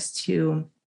listeners to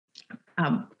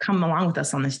come along with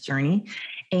us on this journey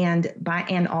and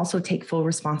also take full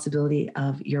responsibility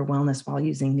of your wellness while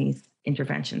using these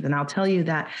interventions. And I'll tell you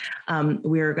that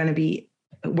we're going to be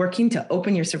working to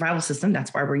open your survival system.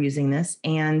 That's why we're using this.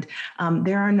 And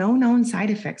there are no known side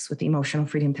effects with the emotional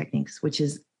freedom techniques, which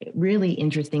is really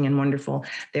interesting and wonderful.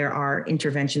 There are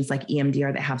interventions like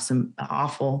EMDR that have some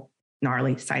awful,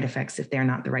 gnarly side effects if they're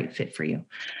not the right fit for you.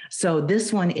 So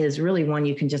this one is really one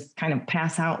you can just kind of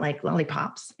pass out like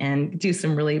lollipops and do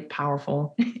some really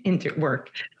powerful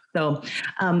work. So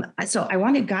I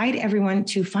want to guide everyone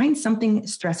to find something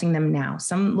stressing them now,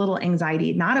 some little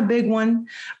anxiety, not a big one,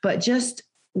 but just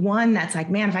one that's like,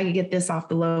 man, if I could get this off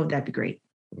the load, that'd be great.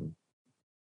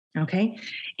 Okay.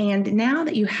 And now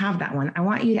that you have that one, I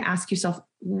want you to ask yourself,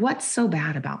 what's so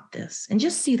bad about this? And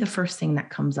just see the first thing that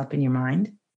comes up in your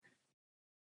mind.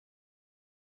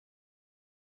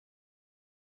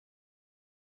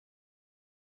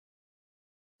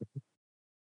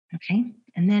 Okay.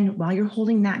 And then while you're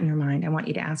holding that in your mind, I want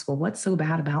you to ask, well, what's so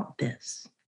bad about this?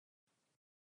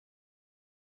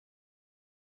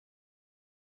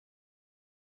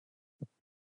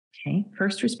 Okay.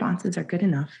 First responses are good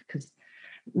enough because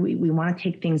we want to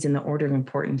take things in the order of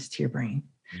importance to your brain.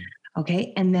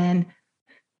 Okay. And then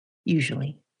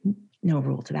usually, no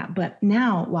rule to that. But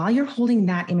now, while you're holding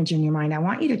that image in your mind, I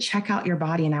want you to check out your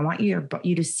body, and I want you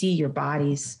to see your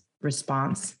body's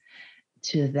response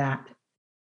to that.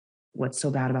 What's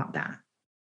so bad about that?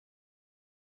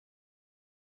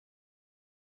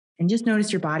 And just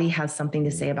notice your body has something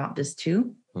to say about this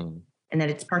too, and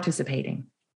that it's participating.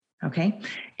 Okay.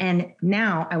 And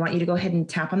now I want you to go ahead and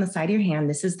tap on the side of your hand.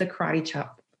 This is the karate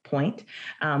chop point,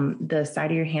 the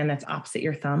side of your hand that's opposite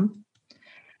your thumb,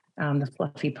 the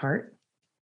fluffy part.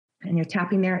 And you're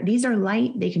tapping there. These are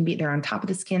light. They're on top of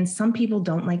the skin. Some people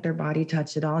don't like their body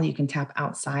touched at all. You can tap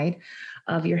outside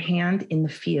of your hand in the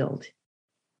field,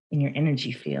 in your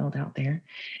energy field out there,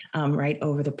 right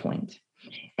over the point.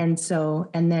 And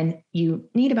then you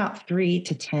need about 3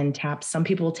 to 10 taps. Some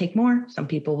people will take more. Some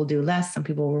people will do less. Some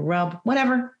people will rub,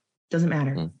 whatever. Doesn't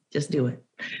matter. Just do it.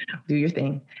 Do your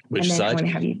thing. Which and then side? I want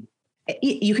to have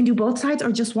you can do both sides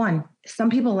or just one. Some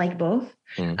people like both.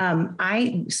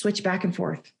 I switch back and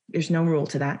forth. There's no rule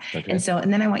to that. Okay.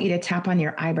 And then I want you to tap on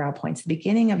your eyebrow points, the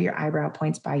beginning of your eyebrow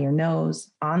points by your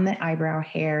nose, on the eyebrow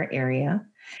hair area,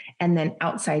 and then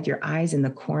outside your eyes in the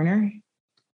corner.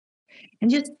 And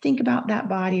just think about that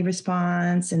body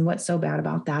response and what's so bad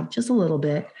about that, just a little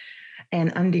bit.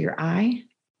 And under your eye,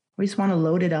 we just want to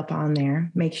load it up on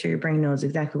there. Make sure your brain knows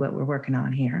exactly what we're working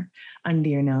on here. Under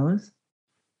your nose,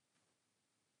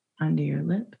 under your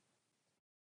lip.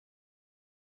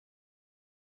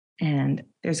 And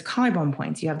there's collarbone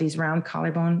points. You have these round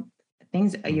collarbone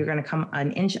things. You're going to come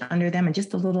an inch under them and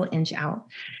just a little inch out.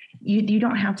 You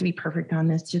don't have to be perfect on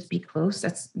this. Just be close.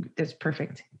 That's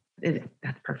perfect.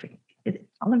 That's perfect.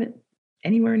 All of it,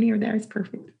 anywhere near there is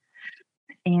perfect.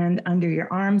 And under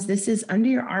your arms, this is under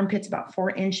your armpits, about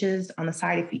 4 inches on the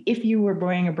side. If you were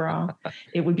wearing a bra,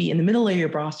 it would be in the middle of your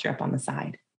bra strap on the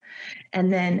side.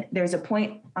 And then there's a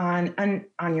point on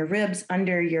your ribs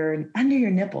under your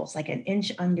nipples, like an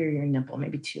inch under your nipple,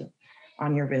 maybe 2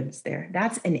 on your ribs there.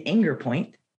 That's an anger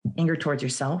point, anger towards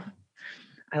yourself.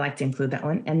 I like to include that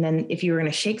one. And then if you were going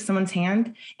to shake someone's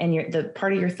hand and the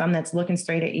part of your thumb that's looking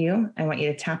straight at you, I want you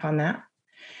to tap on that.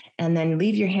 And then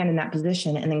leave your hand in that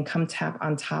position and then come tap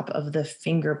on top of the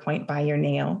finger point by your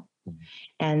nail.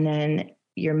 And then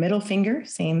your middle finger,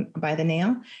 same by the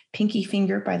nail, pinky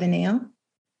finger by the nail.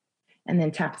 And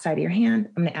then tap the side of your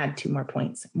hand. I'm going to add 2 more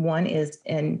points. One is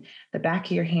in the back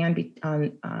of your hand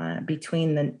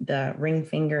between the ring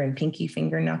finger and pinky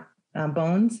finger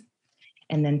bones,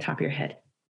 and then top of your head.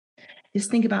 Just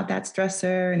think about that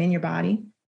stressor and in your body.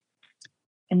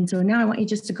 And so now I want you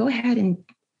just to go ahead and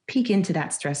peek into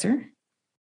that stressor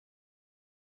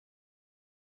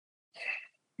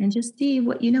and just see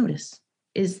what you notice.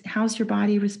 How's your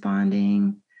body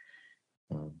responding?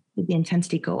 Did the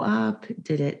intensity go up?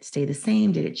 Did it stay the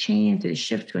same? Did it change? Did it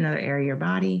shift to another area of your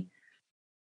body?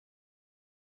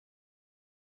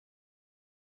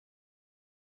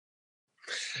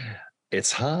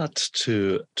 It's hard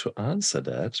to answer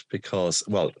that because,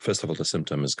 well, first of all, the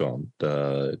symptom is gone,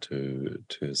 to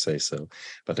say so.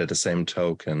 But at the same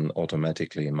token,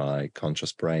 automatically my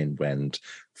conscious brain went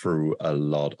through a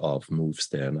lot of moves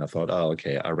there. And I thought, oh,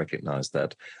 okay, I recognize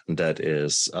that. And that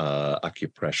is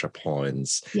acupressure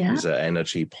points. Yeah. These are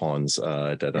energy points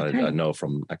that I know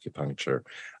from acupuncture,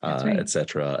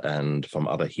 etc., and from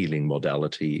other healing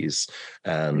modalities.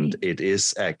 And it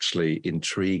is actually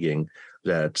intriguing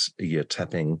that your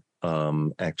tapping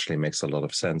actually makes a lot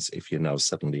of sense if you now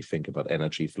suddenly think about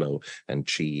energy flow and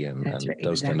chi and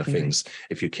those kind of things. Right.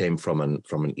 If you came from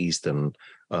an Eastern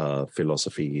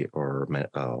philosophy or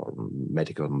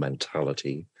medical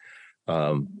mentality,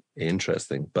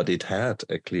 interesting. But it had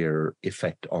a clear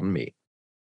effect on me.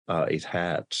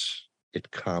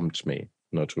 It calmed me.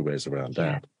 No 2 ways around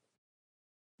that.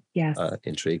 Yes.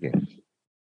 Intriguing.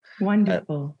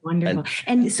 Wonderful.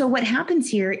 And so what happens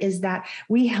here is that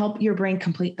we help your brain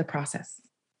complete the process,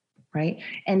 right?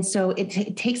 And so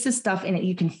it takes this stuff and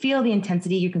you can feel the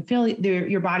intensity. You can feel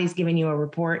your body's giving you a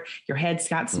report. Your head's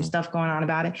got some stuff going on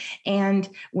about it. And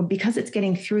because it's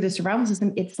getting through the survival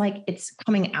system, it's like it's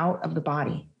coming out of the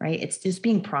body, right? It's just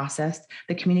being processed.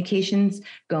 The communication's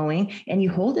going and you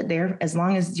hold it there as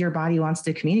long as your body wants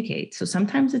to communicate. So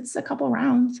sometimes it's a couple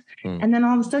rounds and then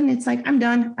all of a sudden it's like, I'm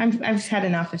done. I've had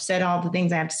enough. I've said all the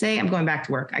things I have to say. I'm going back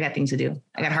to work. I got things to do.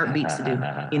 I got heartbeats to do,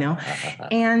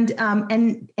 and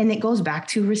it goes back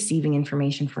to receiving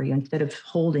information for you instead of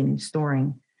holding and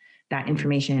storing that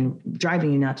information and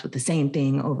driving you nuts with the same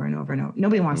thing over and over and over.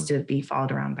 Nobody wants to be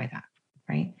followed around by that,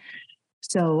 right?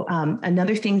 So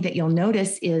another thing that you'll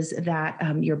notice is that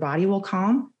your body will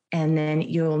calm And then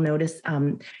you'll notice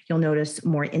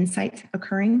more insights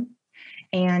occurring,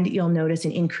 and you'll notice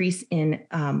an increase in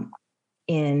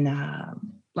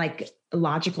like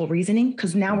logical reasoning,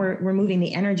 because now we're moving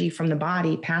the energy from the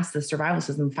body past the survival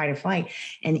system, fight or flight,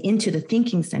 and into the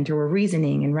thinking center where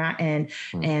reasoning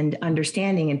and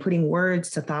understanding and putting words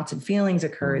to thoughts and feelings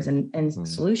occurs, and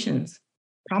solutions,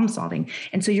 problem solving.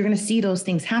 And so you're going to see those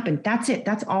things happen. That's it.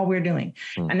 That's all we're doing.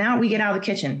 And now we get out of the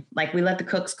kitchen, like we let the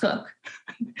cooks cook.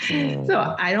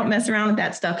 So I don't mess around with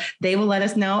that stuff. They will let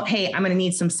us know, hey, I'm going to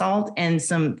need some salt and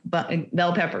some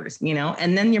bell peppers,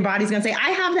 and then your body's going to say, I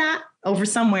have that over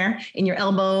somewhere in your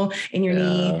elbow, in your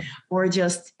knee, or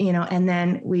just, and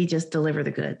then we just deliver the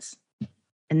goods.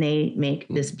 And they make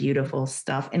this beautiful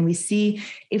stuff. And we see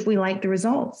if we like the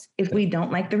results. If we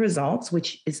don't like the results,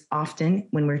 which is often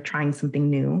when we're trying something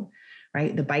new,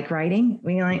 right? The bike riding,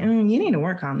 we're like, you need to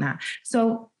work on that.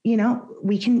 So,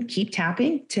 we can keep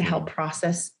tapping to help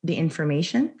process the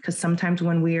information, because sometimes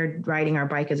when we're riding our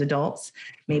bike as adults,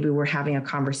 maybe we're having a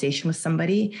conversation with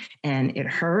somebody and it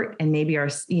hurt. And maybe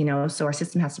so our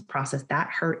system has to process that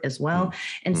hurt as well.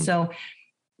 And so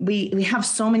we have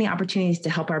so many opportunities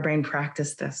to help our brain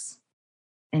practice this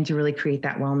and to really create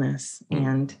that wellness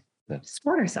and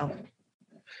support ourselves.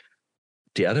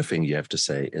 The other thing you have to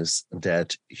say is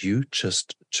that you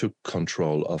just took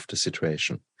control of the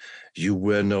situation. You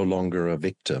were no longer a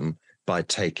victim by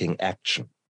taking action.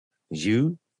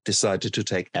 You decided to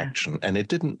take action, and it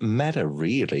didn't matter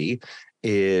really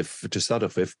if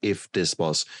this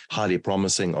was highly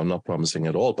promising or not promising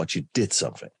at all, but you did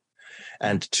something.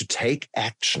 And to take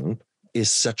action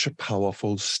is such a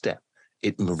powerful step.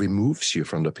 It removes you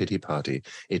from the pity party.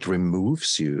 It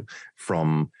removes you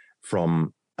from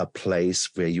a place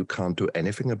where you can't do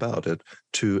anything about it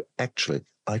to actually,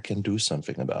 I can do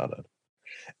something about it.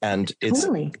 And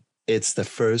it's the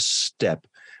first step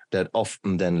that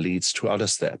often then leads to other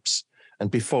steps. And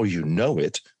before you know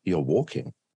it, you're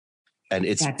walking. And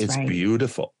it's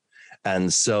beautiful.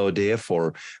 And so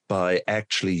therefore, by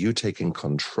actually you taking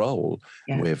control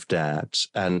with that,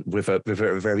 and with a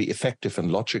very effective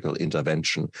and logical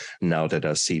intervention, now that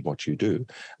I see what you do,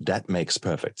 that makes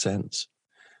perfect sense.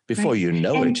 Before you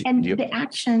know it. And the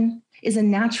action is a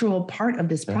natural part of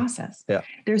this process. Yeah.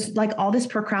 There's like all this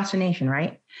procrastination,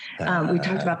 right? We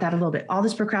talked about that a little bit. All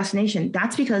this procrastination,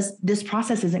 that's because this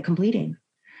process isn't completing.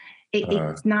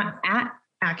 It's not at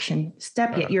action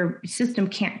step yet. Your system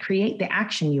can't create the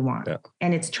action you want.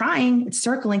 And it's trying, it's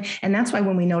circling. And that's why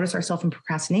when we notice ourselves in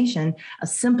procrastination, a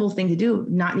simple thing to do,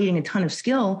 not needing a ton of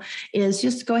skill, is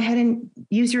just go ahead and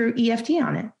use your EFT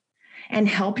on it. And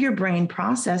help your brain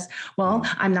process, well,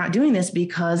 I'm not doing this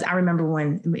because I remember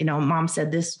when, mom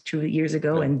said this 2 years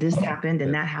ago and this happened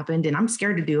and that happened and I'm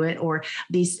scared to do it. Or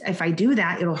if I do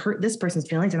that, it'll hurt this person's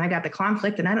feelings and I got the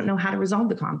conflict and I don't know how to resolve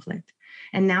the conflict.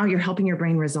 And now you're helping your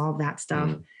brain resolve that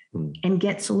stuff and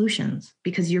get solutions,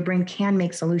 because your brain can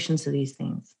make solutions to these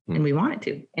things and we want it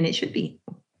to, and it should be.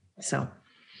 So.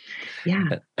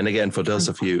 Yeah. And again, for those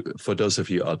of you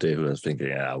out there who are thinking,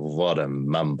 what a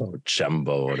mumbo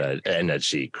jumbo, that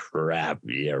energy crap.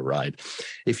 Yeah, right.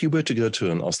 If you were to go to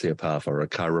an osteopath or a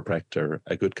chiropractor,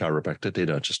 a good chiropractor, they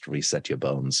don't just reset your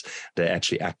bones. They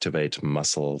actually activate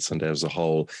muscles. And there's a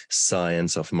whole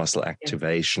science of muscle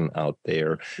activation out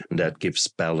there that gives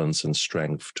balance and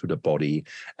strength to the body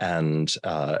and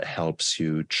helps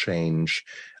you change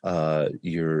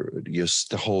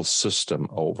the whole system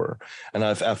over. And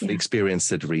I've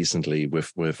experienced it recently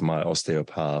with my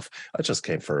osteopath. I just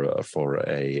came for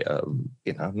a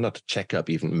not a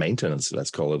checkup, even maintenance, let's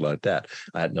call it like that.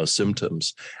 I had no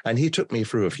symptoms, and he took me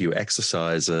through a few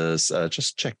exercises,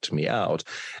 just checked me out,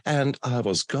 and I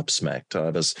was gobsmacked. I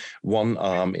was one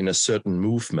arm in a certain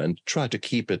movement, tried to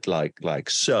keep it like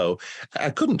so.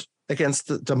 I couldn't,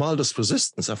 against the mildest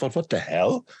resistance. I thought, what the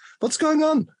hell? What's going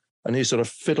on? And he sort of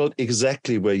fiddled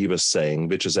exactly where you were saying,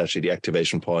 which is actually the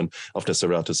activation point of the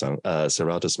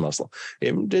serratus muscle.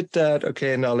 He did that.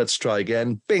 Okay, now let's try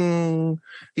again. Bing!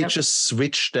 He just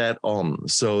switched that on.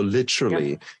 So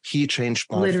literally, he changed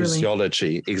my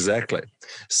physiology. Exactly.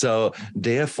 So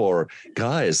therefore,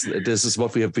 guys, this is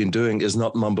what we have been doing, is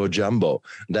not mumbo jumbo.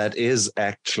 That is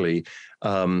actually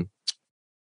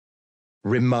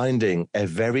reminding a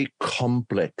very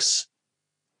complex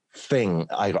thing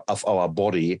of our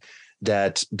body,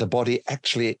 that the body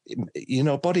actually,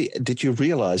 did you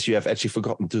realize you have actually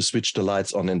forgotten to switch the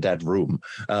lights on in that room?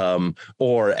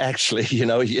 Or actually,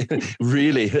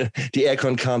 really, the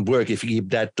aircon can't work if you keep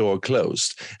that door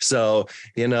closed. So,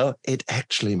 it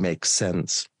actually makes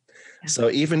sense. Yeah. So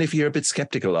even if you're a bit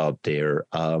skeptical out there,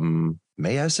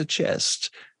 may I suggest,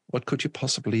 what could you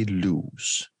possibly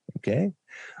lose? Okay.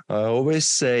 I always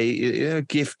say,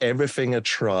 give everything a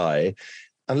try.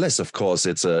 Unless, of course,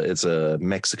 it's a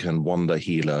Mexican wonder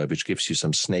healer, which gives you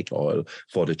some snake oil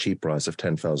for the cheap price of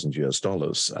 $10,000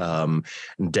 US.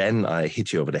 Then I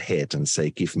hit you over the head and say,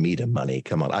 give me the money.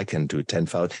 Come on, I can do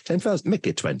 10,000, make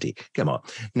it 20. Come on.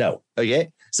 No,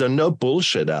 okay? So no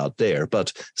bullshit out there.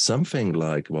 But something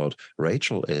like what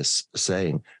Rachel is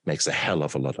saying makes a hell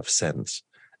of a lot of sense.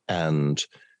 And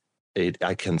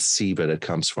I can see where it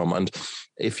comes from. And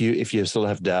if you still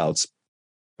have doubts,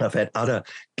 I've had other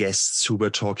guests who were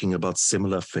talking about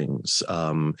similar things,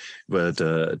 where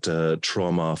the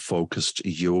trauma-focused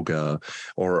yoga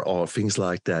or things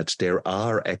like that. There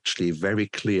are actually very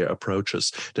clear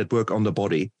approaches that work on the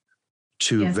body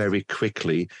to very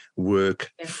quickly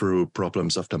work through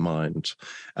problems of the mind.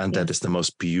 And that is the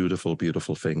most beautiful,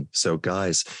 beautiful thing. So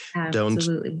guys,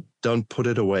 don't put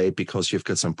it away because you've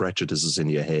got some prejudices in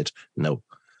your head. No,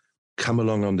 come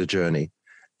along on the journey.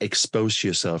 Expose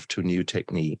yourself to new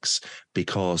techniques,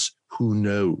 because who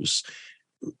knows?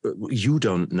 You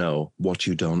don't know what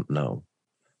you don't know.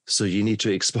 So you need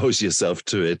to expose yourself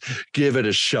to it, give it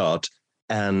a shot,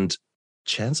 and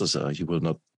chances are you will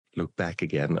not look back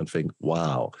again and think,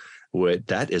 wow,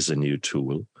 that is a new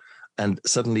tool. And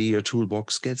suddenly your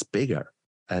toolbox gets bigger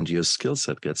and your skill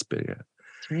set gets bigger.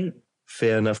 That's right.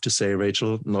 Fair enough to say,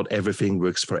 Rachel, not everything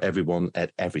works for everyone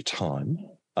at every time.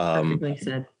 Perfectly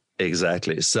said.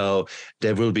 Exactly. So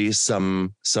there will be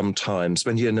some times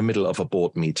when you're in the middle of a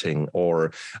board meeting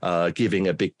or giving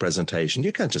a big presentation,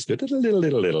 you can't just go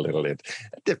little.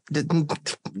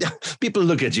 People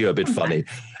look at you a bit funny,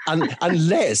 and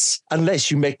unless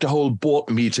you make the whole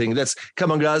board meeting.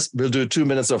 Come on, guys, we'll do 2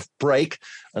 minutes of break,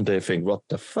 and they think, what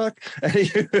the fuck? And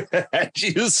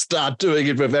you start doing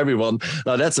it with everyone.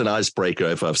 Now that's an icebreaker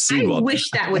if I've seen one. I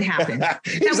wish that would happen.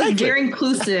 Exactly. That was very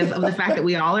inclusive of the fact that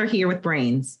we all are here with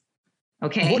brains.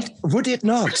 Okay. Would it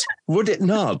not? Would it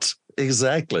not?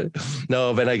 Exactly.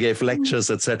 No, when I gave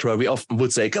lectures, etc., we often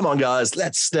would say, come on, guys,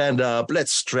 let's stand up,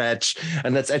 let's stretch,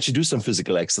 and let's actually do some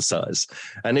physical exercise.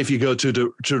 And if you go to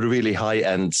the really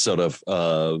high-end sort of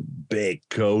big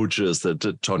coaches,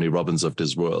 the Tony Robbins of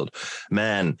this world,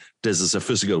 man, this is a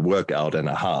physical workout and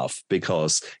a half,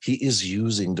 because he is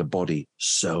using the body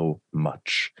so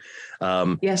much.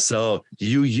 So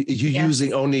you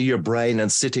using only your brain and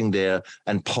sitting there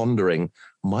and pondering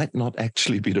might not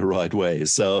actually be the right way.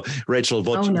 So, Rachel,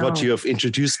 what you have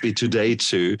introduced me today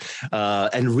to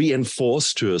and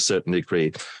reinforced to a certain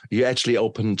degree, you actually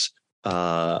opened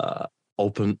my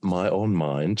own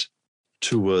mind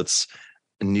towards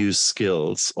new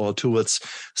skills, or towards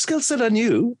skills that I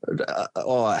knew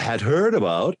or had heard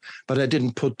about, but I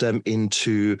didn't put them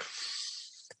into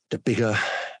the bigger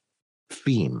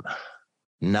theme.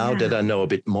 Now that I know a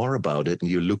bit more about it,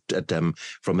 and you looked at them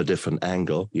from a different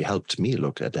angle, you helped me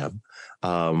look at them.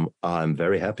 I'm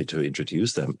very happy to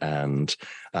introduce them and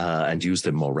use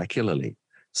them more regularly.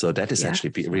 So that is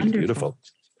actually really beautiful.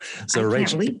 So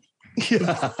Rachel,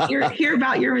 hear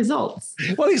about your results.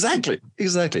 Well, exactly.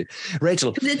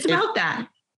 Rachel, it's about that.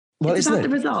 Well, it's about the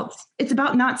results. It's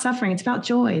about not suffering. It's about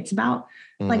joy. It's about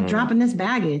like dropping this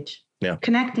baggage,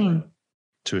 connecting.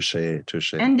 Touche.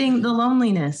 Ending the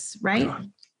loneliness, right?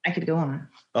 I could go on.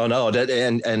 Oh no, that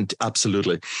and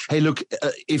absolutely. Hey, look,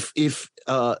 if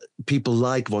people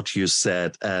like what you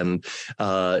said and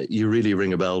you really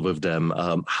ring a bell with them,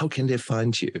 how can they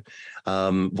find you?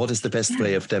 What is the best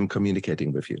way of them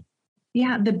communicating with you?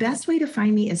 Yeah, the best way to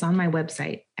find me is on my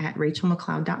website at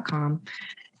rachelmcleod.com,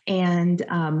 and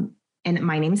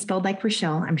my name is spelled like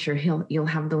Rochelle. I'm sure you'll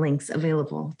have the links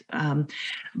available,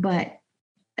 but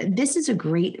this is a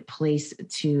great place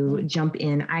to jump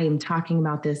in. I am talking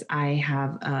about this. I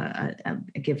have I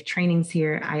give trainings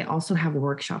here. I also have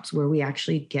workshops where we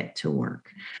actually get to work.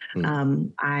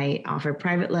 I offer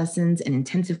private lessons and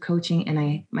intensive coaching,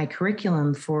 and my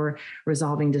curriculum for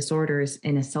resolving disorders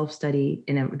in a self-study,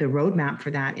 the roadmap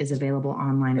for that is available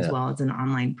online as well as an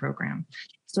online program.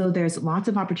 So there's lots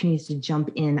of opportunities to jump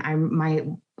in.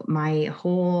 My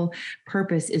whole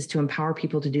purpose is to empower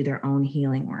people to do their own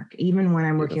healing work. Even when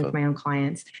I'm working with my own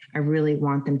clients, I really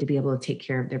want them to be able to take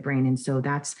care of their brain. And so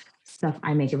that's stuff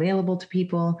I make available to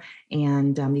people.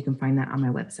 And you can find that on my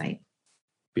website.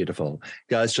 Beautiful.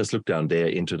 Guys, just look down there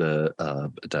into the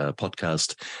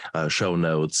podcast show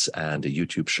notes and the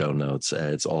YouTube show notes.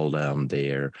 It's all down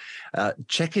there.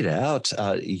 Check it out.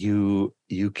 You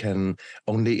you can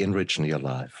only enrich in your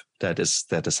life. That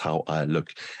is how I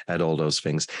look at all those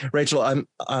things. Rachel,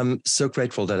 I'm so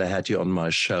grateful that I had you on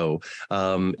my show.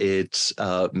 It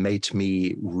made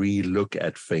me re-look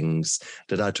at things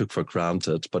that I took for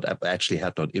granted, but I actually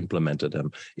had not implemented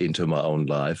them into my own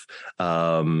life.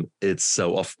 It's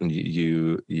so often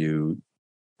you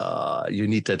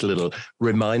need that little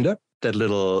reminder, that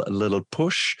little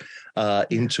push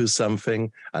into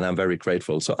something, and I'm very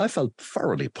grateful. So I felt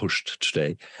thoroughly pushed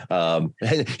today.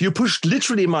 You pushed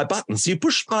literally my buttons. You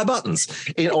pushed my buttons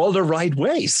in all the right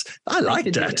ways. I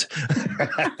like that.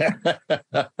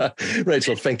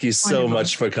 Rachel, thank you so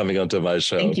much for coming onto my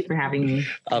show. Thank you for having me.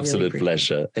 Absolute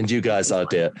pleasure. And you guys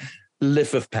out there,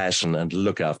 live with passion and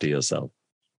look after yourself.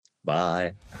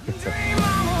 Bye.